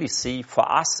we clearly see for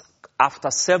us,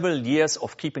 after several years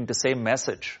of keeping the same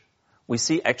message, we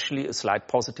see actually a slight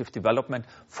positive development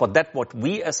for that what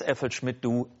we as FLSmidth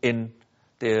do in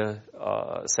the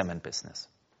cement business.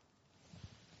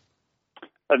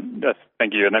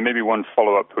 Thank you. And then maybe one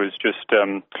follow-up was just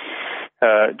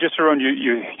around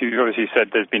you obviously said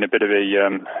there's been a bit of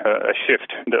a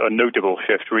shift, a notable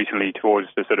shift recently towards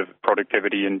the sort of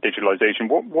productivity and digitalization.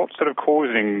 What's sort of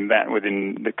causing that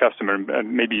within the customer?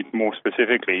 And maybe more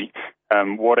specifically,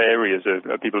 what areas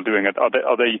are people doing?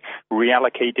 Are they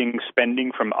reallocating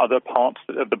spending from other parts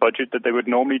of the budget that they would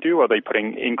normally do? Are they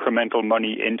putting incremental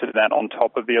money into that on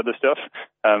top of the other stuff?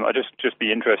 I'd just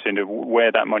be interested in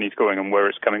where that money's going and where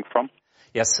it's coming from.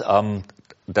 Yes,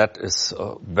 that is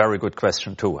a very good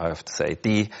question too, I have to say.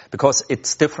 Because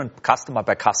it's different customer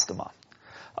by customer.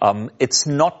 It's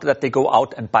not that they go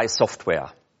out and buy software.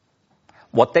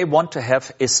 What they want to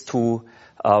have is to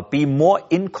be more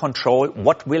in control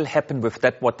what will happen with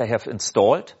that what they have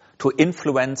installed to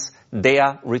influence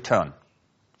their return.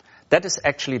 That is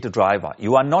actually the driver.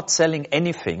 You are not selling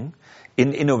anything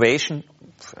in innovation,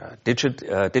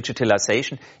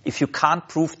 digitalization, if you can't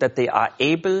prove that they are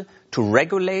able to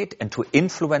regulate and to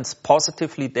influence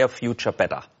positively their future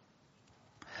better.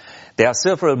 There are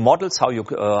several models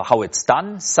how it's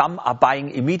done. Some are buying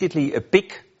immediately a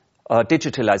big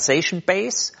digitalization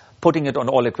base, putting it on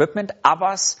all equipment.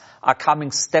 Others are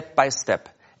coming step by step.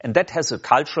 And that has a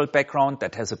cultural background,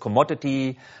 that has a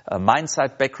commodity,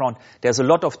 mindset background. There's a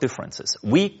lot of differences.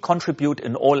 We contribute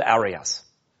in all areas.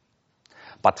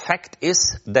 But fact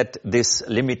is that this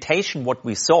limitation, what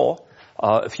we saw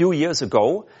a few years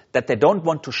ago, that they don't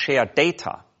want to share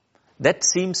data, that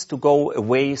seems to go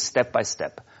away step by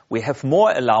step. We have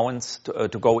more allowance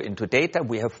to go into data.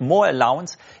 We have more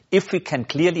allowance if we can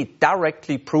clearly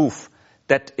directly prove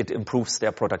that it improves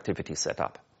their productivity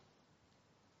setup.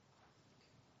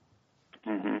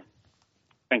 Mm-hmm.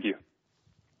 Thank you.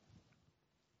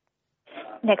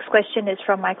 Next question is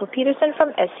from Michael Peterson from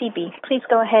SEB. Please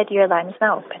go ahead. Your line is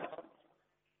now open.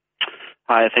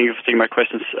 Hi, thank you for taking my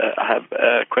questions. I have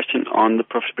a question on the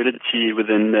profitability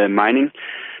within mining.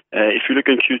 If you look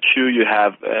in Q2, you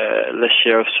have less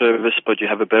share of service, but you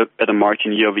have a better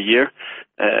margin year over year.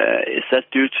 Is that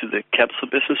due to the capital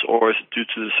business or is it due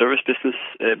to the service business?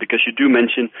 Because you do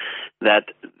mention that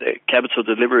the capital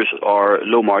deliveries are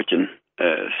low margin.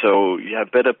 So you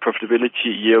have better profitability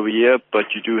year over year,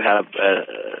 but you do have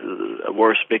a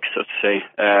worse mix, so to say,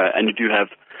 and you do have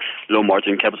low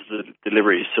margin capital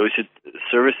deliveries. So is it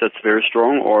service that's very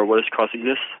strong, or what is causing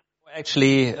this?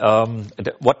 Actually,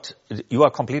 what you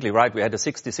are completely right. We had a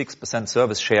 66%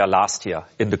 service share last year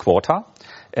in the quarter,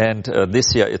 and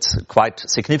this year it's quite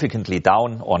significantly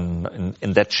down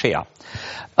in that share.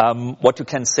 What you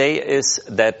can say is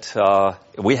that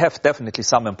we have definitely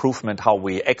some improvement how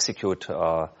we execute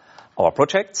our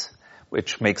projects,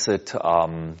 which makes it,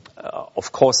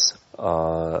 of course,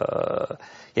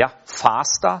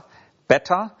 faster,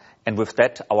 better. And with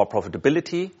that, our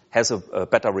profitability has a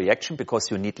better reaction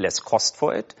because you need less cost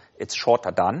for it. It's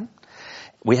shorter done.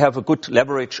 We have a good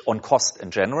leverage on cost in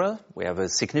general. We have a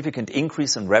significant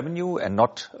increase in revenue and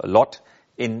not a lot,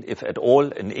 if at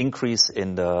all, an increase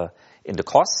in the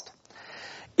cost.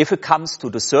 If it comes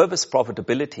to the service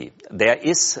profitability, there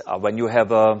is, when you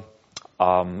have a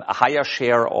higher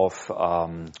share of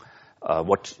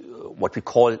what we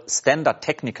call standard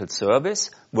technical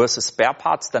service versus spare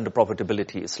parts, then the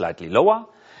profitability is slightly lower.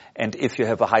 And if you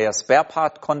have a higher spare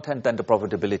part content, then the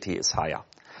profitability is higher.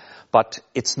 But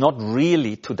it's not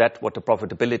really to that what the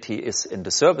profitability is in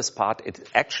the service part.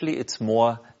 It's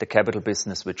more the capital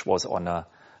business which was on a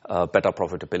better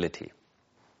profitability.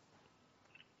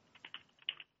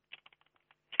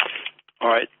 All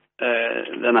right.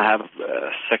 Then I have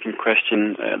a second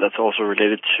question that's also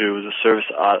related to the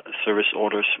service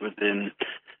orders within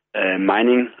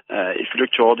mining. If you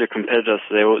look to all your competitors,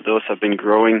 those have been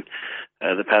growing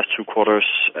the past 2 quarters,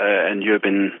 and you have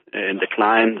been in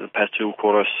decline the past 2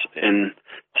 quarters in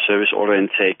service order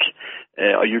intake.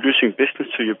 Are you losing business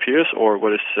to your peers, or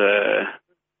what is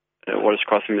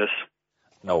causing this?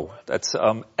 No, that's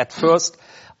at first.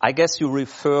 I guess you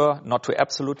refer not to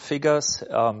absolute figures.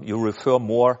 You refer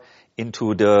more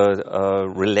into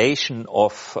the relation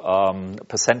of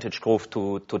percentage growth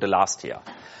to the last year.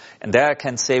 And there I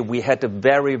can say we had a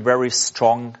very, very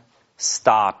strong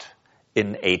start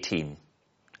in 18.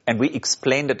 And we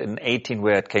explained it in 18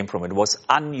 where it came from. It was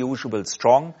unusually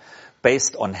strong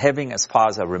based on having, as far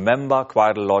as I remember,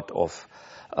 quite a lot of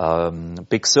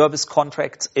big service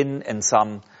contracts and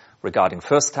some regarding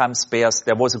first-time spares.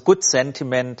 There was a good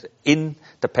sentiment in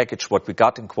the package what we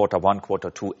got in Q1,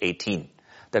 Q2, 18.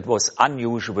 That was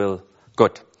unusual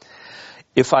good.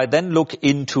 If I then look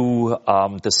into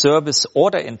the service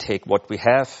order intake, what we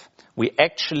have, we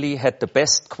actually had the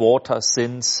best quarter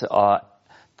since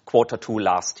Q2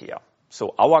 last year.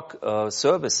 So our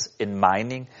service in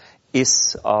mining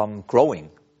is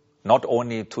growing, not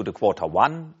only to the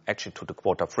Q1, actually to the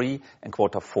Q3 and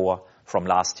Q4 from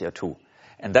last year too.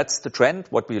 And that's the trend,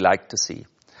 what we like to see.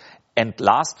 And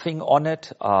last thing on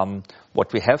it,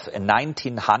 what we have in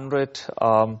 1900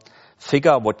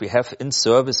 figure, what we have in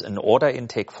service and order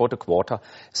intake for the quarter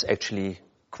is actually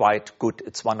quite good.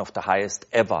 It's one of the highest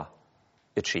ever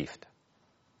achieved.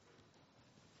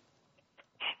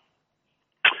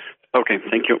 Okay,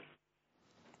 thank you.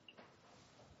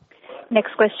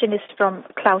 Next question is from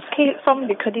Klaus Kehl from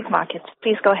the Credit Markets.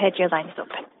 Please go ahead, your line is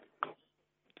open.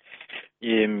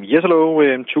 Yes, hello.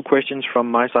 2 questions from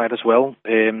my side as well.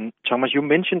 Thomas, you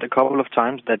mentioned a couple of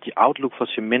times that the outlook for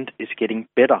cement is getting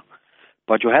better,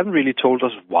 but you haven't really told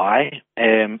us why.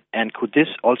 And could this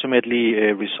ultimately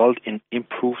result in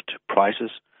improved prices?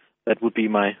 That would be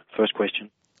my first question.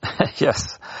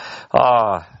 Yes.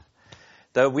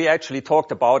 We actually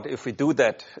talked about if we do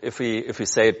that, if we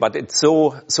say it, but it's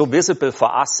so visible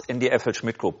for us in the FL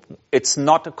Schmidt Group. It's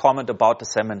not a comment about the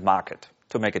cement market,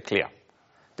 to make it clear.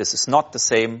 This is not the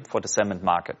same for the cement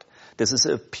market. This is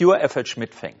a pure FL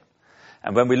Schmidt thing.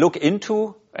 And when we look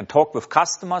into and talk with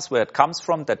customers where it comes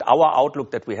from, that our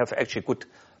outlook, that we have actually good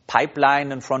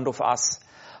pipeline in front of us,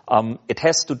 it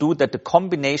has to do that the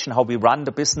combination how we run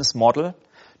the business model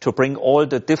to bring all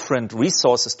the different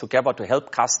resources together to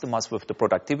help customers with the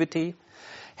productivity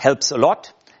helps a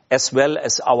lot, as well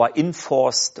as our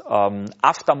enforced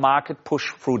aftermarket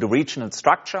push through the regional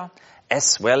structure,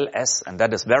 as well as, and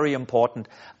that is very important,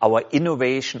 our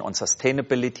innovation on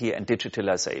sustainability and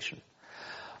digitalization.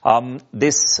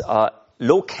 This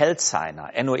low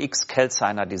calciner, NOx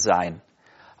calciner design,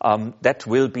 that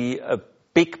will be a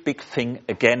big thing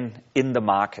again in the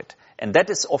market. And that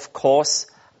is, of course,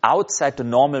 outside the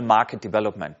normal market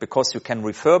development, because you can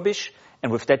refurbish,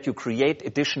 and with that you create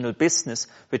additional business,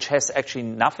 which has actually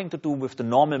nothing to do with the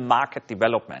normal market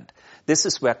development. This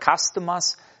is where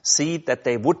customers see that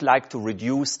they would like to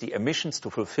reduce the emissions to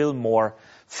fulfill more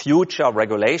future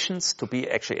regulations, to be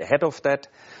actually ahead of that.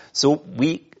 So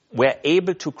we were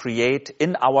able to create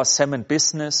in our cement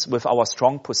business with our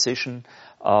strong position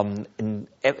in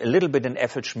a little bit in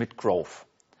FLSmidth growth.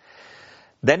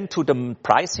 Then to the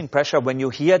pricing pressure, when you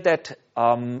hear that,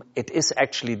 it is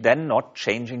actually then not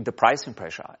changing the pricing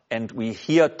pressure. And we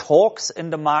hear talks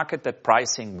in the market that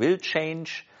pricing will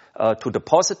change to the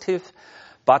positive,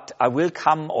 but we will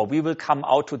come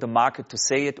out to the market to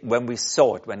say it when we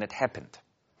saw it, when it happened.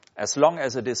 As long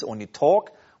as it is only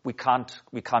talk, we can't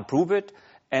prove it,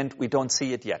 and we don't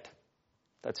see it yet.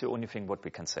 That's the only thing what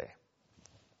we can say.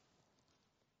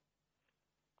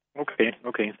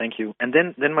 Okay, thank you. And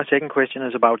then my second question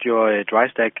is about your dry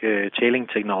stack tailing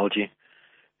technology.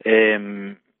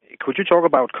 Could you talk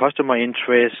about customer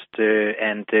interest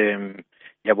and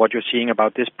what you're seeing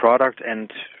about this product,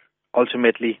 and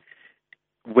ultimately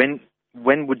when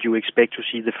would you expect to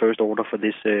see the first order for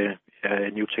this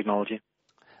new technology?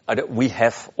 We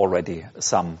have already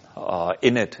some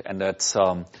in it, and that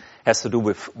has to do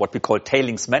with what we call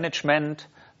tailings management.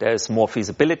 There's more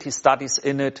feasibility studies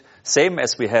in it, same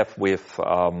as we have with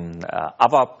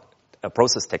other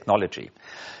process technology.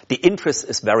 The interest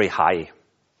is very high,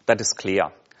 that is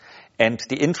clear. And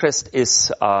the interest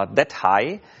is that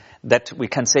high that we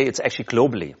can say it's actually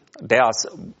globally.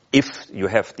 If you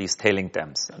have these tailing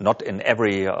dams, not in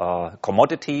every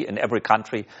commodity, in every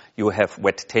country, you have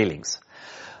wet tailings.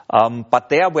 But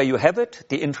there where you have it,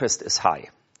 the interest is high.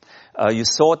 You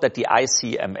saw that the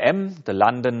ICMM, the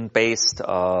London-based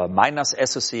Miners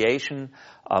Association,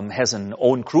 has an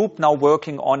own group now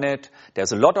working on it.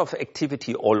 There's a lot of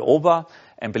activity all over.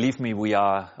 And believe me, we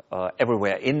are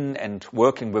everywhere in and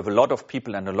working with a lot of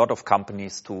people and a lot of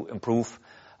companies to improve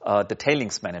the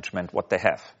tailings management, what they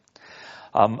have.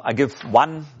 I give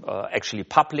one actually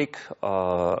public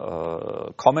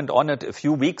comment on it. A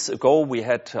few weeks ago, we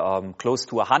had close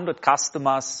to 100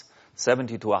 customers,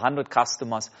 70 to 100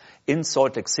 customers in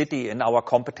Salt Lake City in our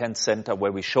competence center,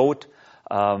 where we showed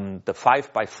the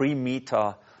 5 by 3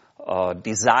 meter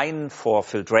design for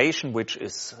filtration, which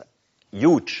is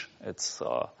huge. It's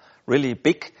really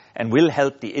big and will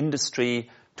help the industry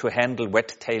to handle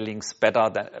wet tailings better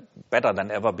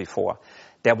than ever before.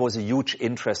 There was a huge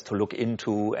interest to look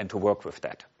into and to work with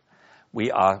that.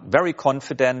 We are very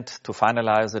confident to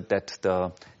finalize it that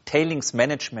the tailings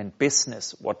management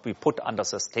business, what we put under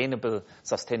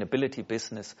sustainability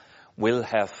business, will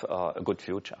have a good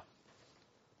future.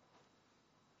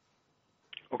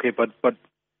 Okay,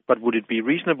 but would it be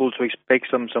reasonable to expect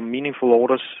some meaningful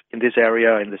orders in this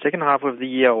area in the second half of the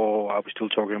year, or are we still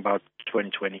talking about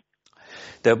 2020?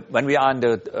 When we are in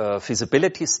the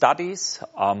feasibility studies,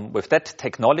 with that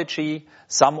technology,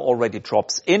 some already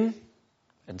drops in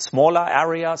smaller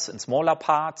areas, in smaller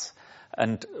parts,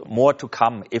 and more to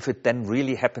come. If it then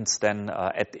really happens then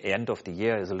at the end of the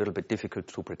year is a little bit difficult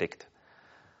to predict.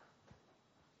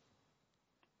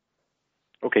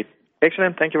 Okay,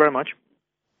 excellent. Thank you very much.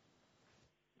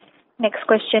 Next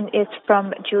question is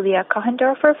from Julia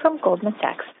Kohendorfer from Goldman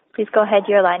Sachs. Please go ahead,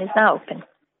 your line is now open.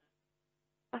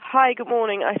 Hi, good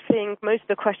morning. I think most of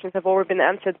the questions have already been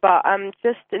answered, but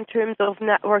just in terms of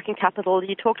net working capital,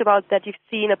 you talked about that you've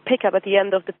seen a pickup at the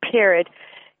end of the period.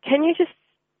 Can you just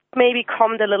maybe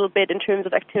comment a little bit in terms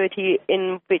of activity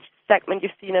in which segment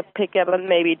you've seen a pickup and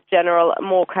maybe general,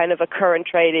 more kind of a current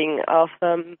trading of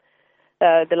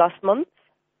the last month?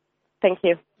 Thank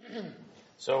you.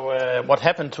 So what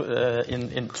happened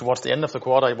towards the end of the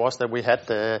quarter was that we had,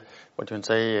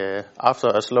 after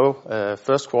a slow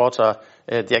first quarter,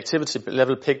 the activity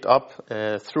level picked up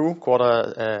through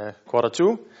quarter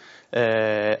two,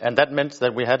 and that meant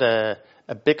that we had a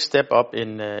big step up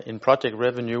in project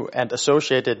revenue and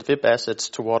associated VIP assets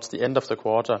towards the end of the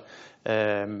quarter.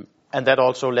 and that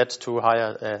also led to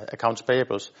higher accounts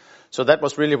payables. So that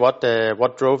was really what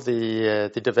drove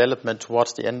the development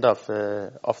towards the end of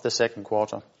the second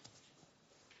quarter.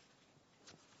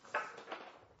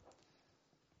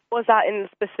 Was that in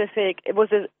specific? Was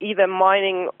it either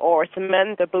mining or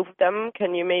cement, or both of them?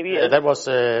 Can you maybe? That was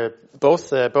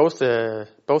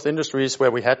both industries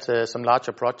where we had some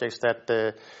larger projects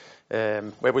that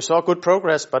where we saw good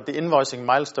progress, but the invoicing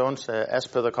milestones, as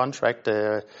per the contract,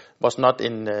 was not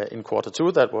in quarter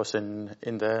two. That was in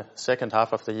the second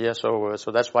half of the year.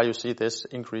 So that's why you see this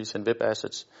increase in WIP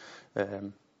assets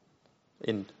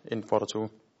in quarter two.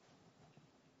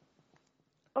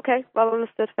 Okay, well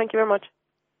understood. Thank you very much.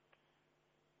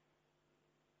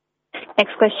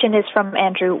 Next question is from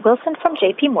Andrew Wilson from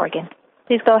JP Morgan.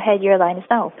 Please go ahead. Your line is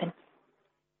now open.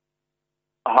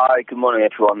 Hi, good morning,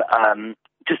 everyone.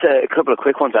 Just a couple of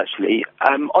quick ones, actually.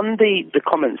 On the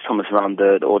comments, Thomas, around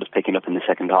the orders picking up in the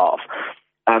second half,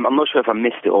 I'm not sure if I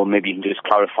missed it, or maybe you can just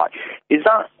clarify. Is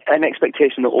that an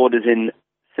expectation that orders in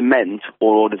cement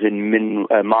or orders in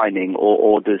mining or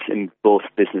orders in both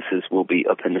businesses will be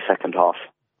up in the second half?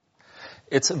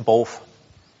 It's in both.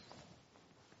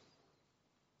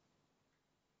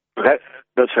 Okay,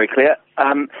 that's very clear.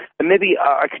 And maybe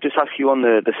I could just ask you on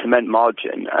the cement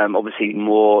margin, obviously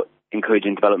more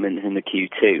encouraging development in the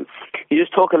Q2. Can you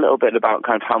just talk a little bit about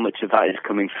kind of how much of that is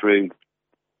coming through,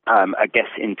 I guess,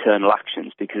 internal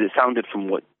actions? Because it sounded from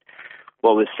what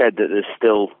was said that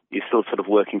you're still sort of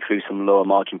working through some lower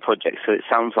margin projects. So it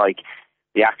sounds like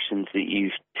the actions that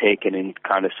you've taken in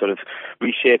kind of sort of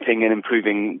reshaping and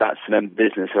improving that cement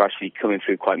business are actually coming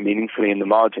through quite meaningfully in the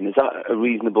margin. Is that a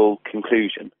reasonable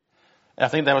conclusion? I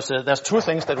think there's two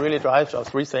things that really drives, or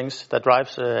three things that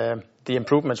drives the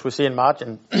improvements we see in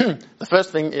margin. The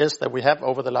first thing is that we have,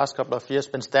 over the last couple of years,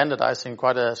 been standardizing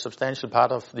quite a substantial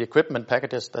part of the equipment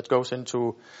packages that goes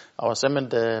into our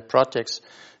cement projects.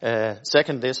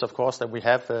 Second is, of course, that we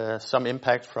have some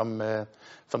impact from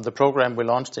the program we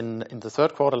launched in the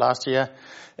third quarter last year.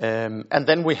 And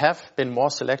then we have been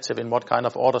more selective in what kind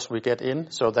of orders we get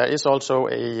in. So there is also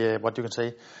a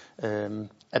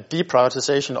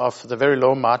deprioritization of the very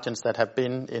low margins that have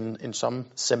been in some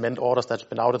cement orders that's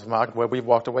been out of the market, where we've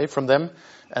walked away from them,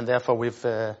 and therefore we've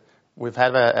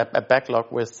had a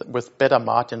backlog with better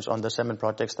margins on the cement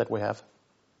projects that we have.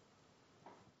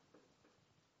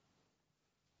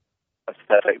 That's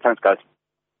perfect. Thanks, guys.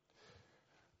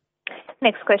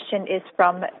 Next question is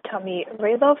from Tommy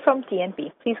Relo from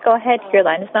DNB. Please go ahead. Your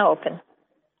line is now open.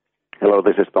 Hello,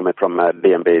 this is Tommy from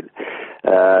DNB.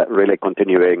 Really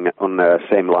continuing on the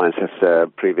same lines as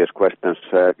previous questions.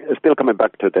 Still coming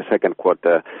back to the second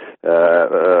quarter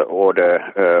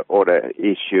order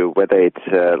issue, whether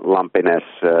it's lumpiness,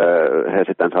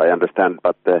 hesitance, I understand,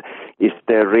 but is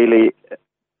there really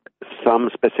some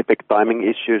specific timing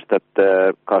issues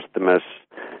that customers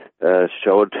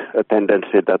showed a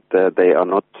tendency that they are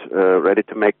not ready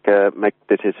to make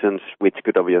decisions, which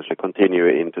could obviously continue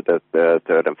into the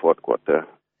third and fourth quarter?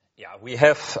 Yeah, we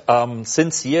have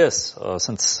since years, or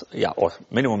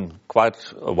minimum quite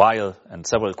a while and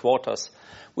several quarters,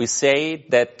 we say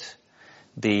that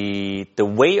the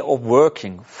way of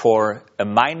working for a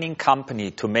mining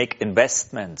company to make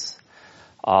investments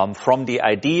from the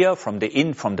idea, from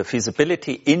the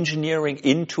feasibility engineering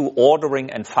into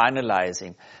ordering and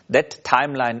finalizing, that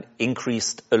timeline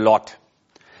increased a lot.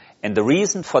 And the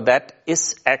reason for that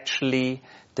is actually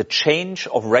the change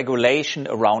of regulation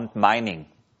around mining.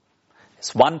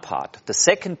 It's one part. The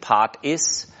second part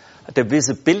is the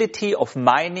visibility of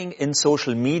mining in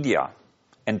social media.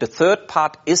 And the third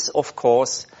part is, of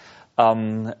course,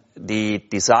 the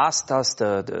disasters,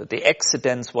 the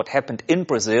accidents, what happened in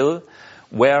Brazil,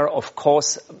 where, of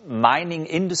course, mining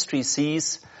industry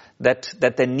sees that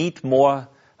they need more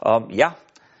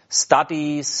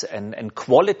studies and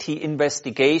quality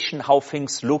investigation, how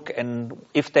things look, and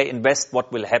if they invest,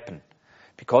 what will happen.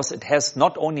 Because it has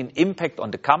not only an impact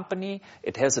on the company,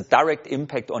 it has a direct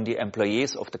impact on the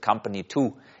employees of the company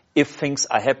too, if things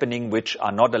are happening which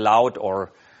are not allowed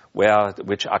or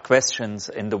which are questions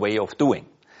in the way of doing.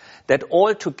 That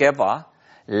all together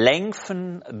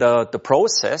lengthen the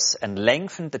process and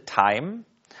lengthen the time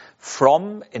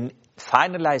from an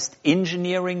finalized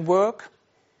engineering work,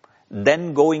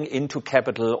 then going into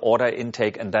capital order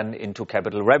intake and then into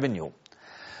capital revenue.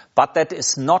 But that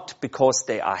is not because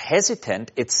they are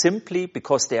hesitant, it's simply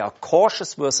because they are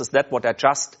cautious versus that what I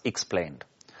just explained.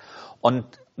 On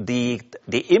the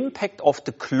impact of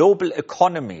the global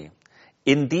economy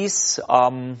in these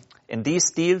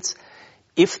deals,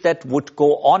 if that would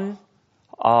go on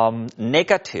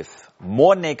negative,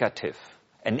 more negative,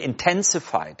 and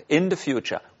intensified in the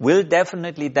future will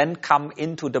definitely then come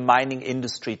into the mining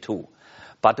industry too.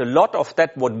 But a lot of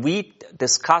that, what we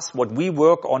discuss, what we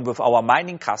work on with our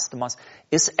mining customers,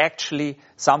 is actually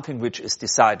something which is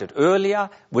decided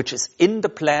earlier, which is in the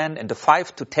plan, in the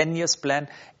 5 to 10 years plan,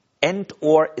 and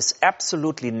or is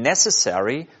absolutely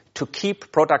necessary to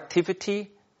keep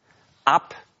productivity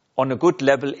up on a good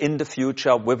level in the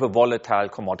future with a volatile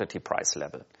commodity price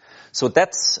level. So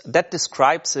that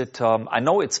describes it. I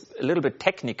know it's a little bit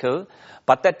technical,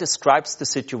 but that describes the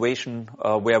situation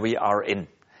where we are in.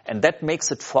 And that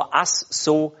makes it for us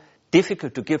so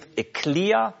difficult to give a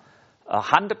clear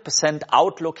 100%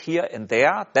 outlook here and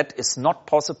there. That is not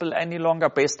possible any longer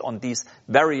based on these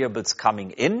variables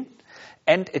coming in.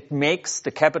 And it makes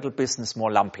the capital business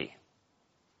more lumpy.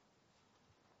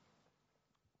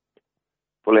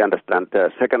 Fully understand.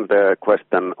 Second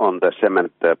question on the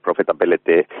cement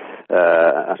profitability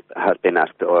has been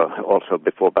asked also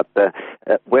before, but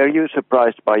were you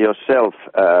surprised by yourself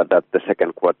that the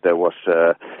second quarter was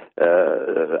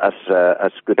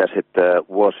as good as it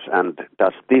was, and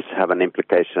does this have an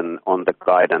implication on the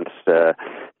guidance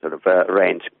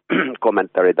range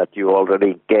commentary that you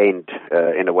already gained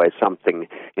in a way something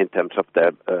in terms of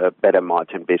the better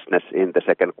margin business in the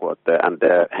second quarter, and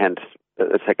hence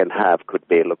the second half could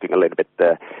be looking a little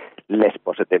bit less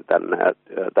positive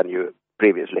than you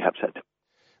previously have said?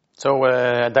 So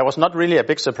that was not really a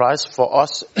big surprise for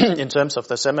us in terms of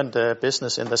the cement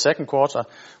business in the second quarter.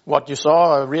 What you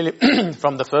saw really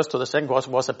from the first to the second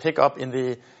quarter was a pickup in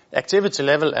the activity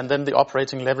level, and then the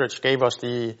operating leverage gave us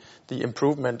the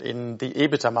improvement in the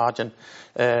EBITDA margin.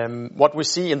 What we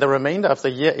see in the remainder of the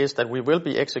year is that we will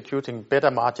be executing better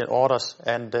margin orders,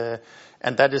 and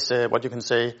that is what you can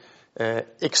say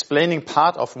explaining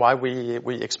part of why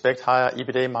we expect higher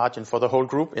EBITDA margin for the whole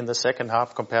group in the second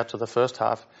half compared to the first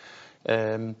half.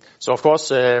 So of course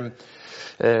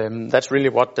that's really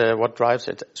what drives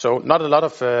it. So not a lot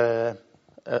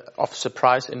of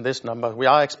surprise in this number. We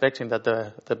are expecting that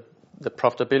the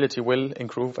profitability will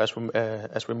improve as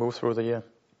we move through the year.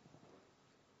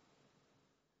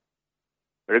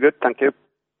 Very good, thank you.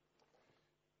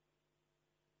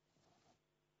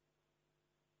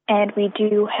 And we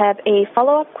do have a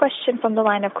follow-up question from the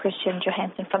line of Christian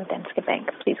Johansen from Danske Bank.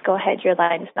 Please go ahead, your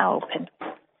line is now open.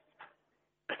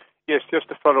 Yes, just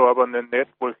to follow up on the net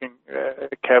working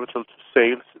capital to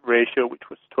sales ratio, which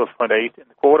was 12.8 in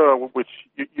the quarter, which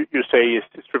you say is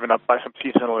driven up by some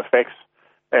seasonal effects,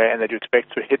 and that you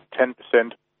expect to hit 10%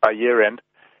 by year end.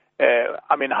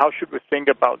 I mean, how should we think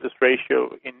about this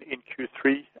ratio in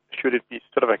Q3? Should it be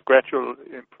sort of a gradual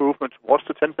improvement towards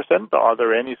the 10%, or are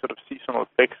there any sort of seasonal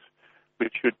effects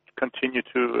which should continue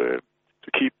to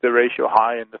keep the ratio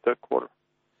high in the third quarter?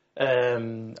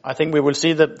 I think we will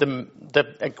see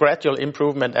a gradual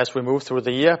improvement as we move through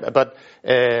the year, but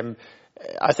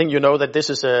I think you know that this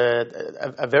is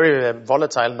a very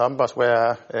volatile numbers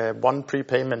where one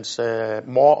prepayments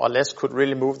more or less could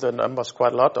really move the numbers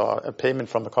quite a lot, or a payment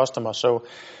from the customer. So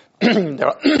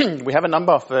we have a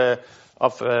number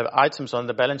of items on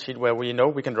the balance sheet where we know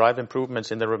we can drive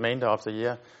improvements in the remainder of the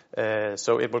year.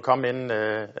 So it will come in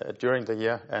during the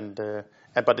year,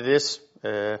 but it is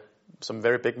some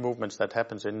very big movements that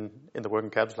happens in the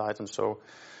working capital items. So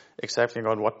exactly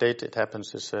on what date it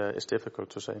happens is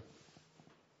difficult to say.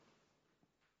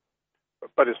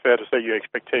 But it's fair to say your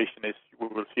expectation is we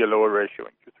will see a lower ratio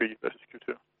in Q3 versus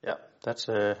Q2. Yeah, that's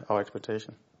our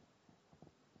expectation.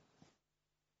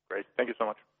 Great, thank you so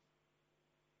much.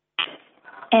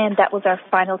 And that was our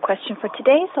final question for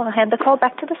today, so I'll hand the call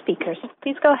back to the speakers.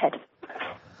 Please go ahead.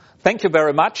 Thank you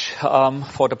very much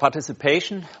for the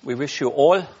participation. We wish you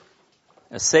all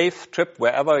a safe trip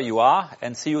wherever you are,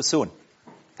 and see you soon.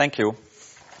 Thank you.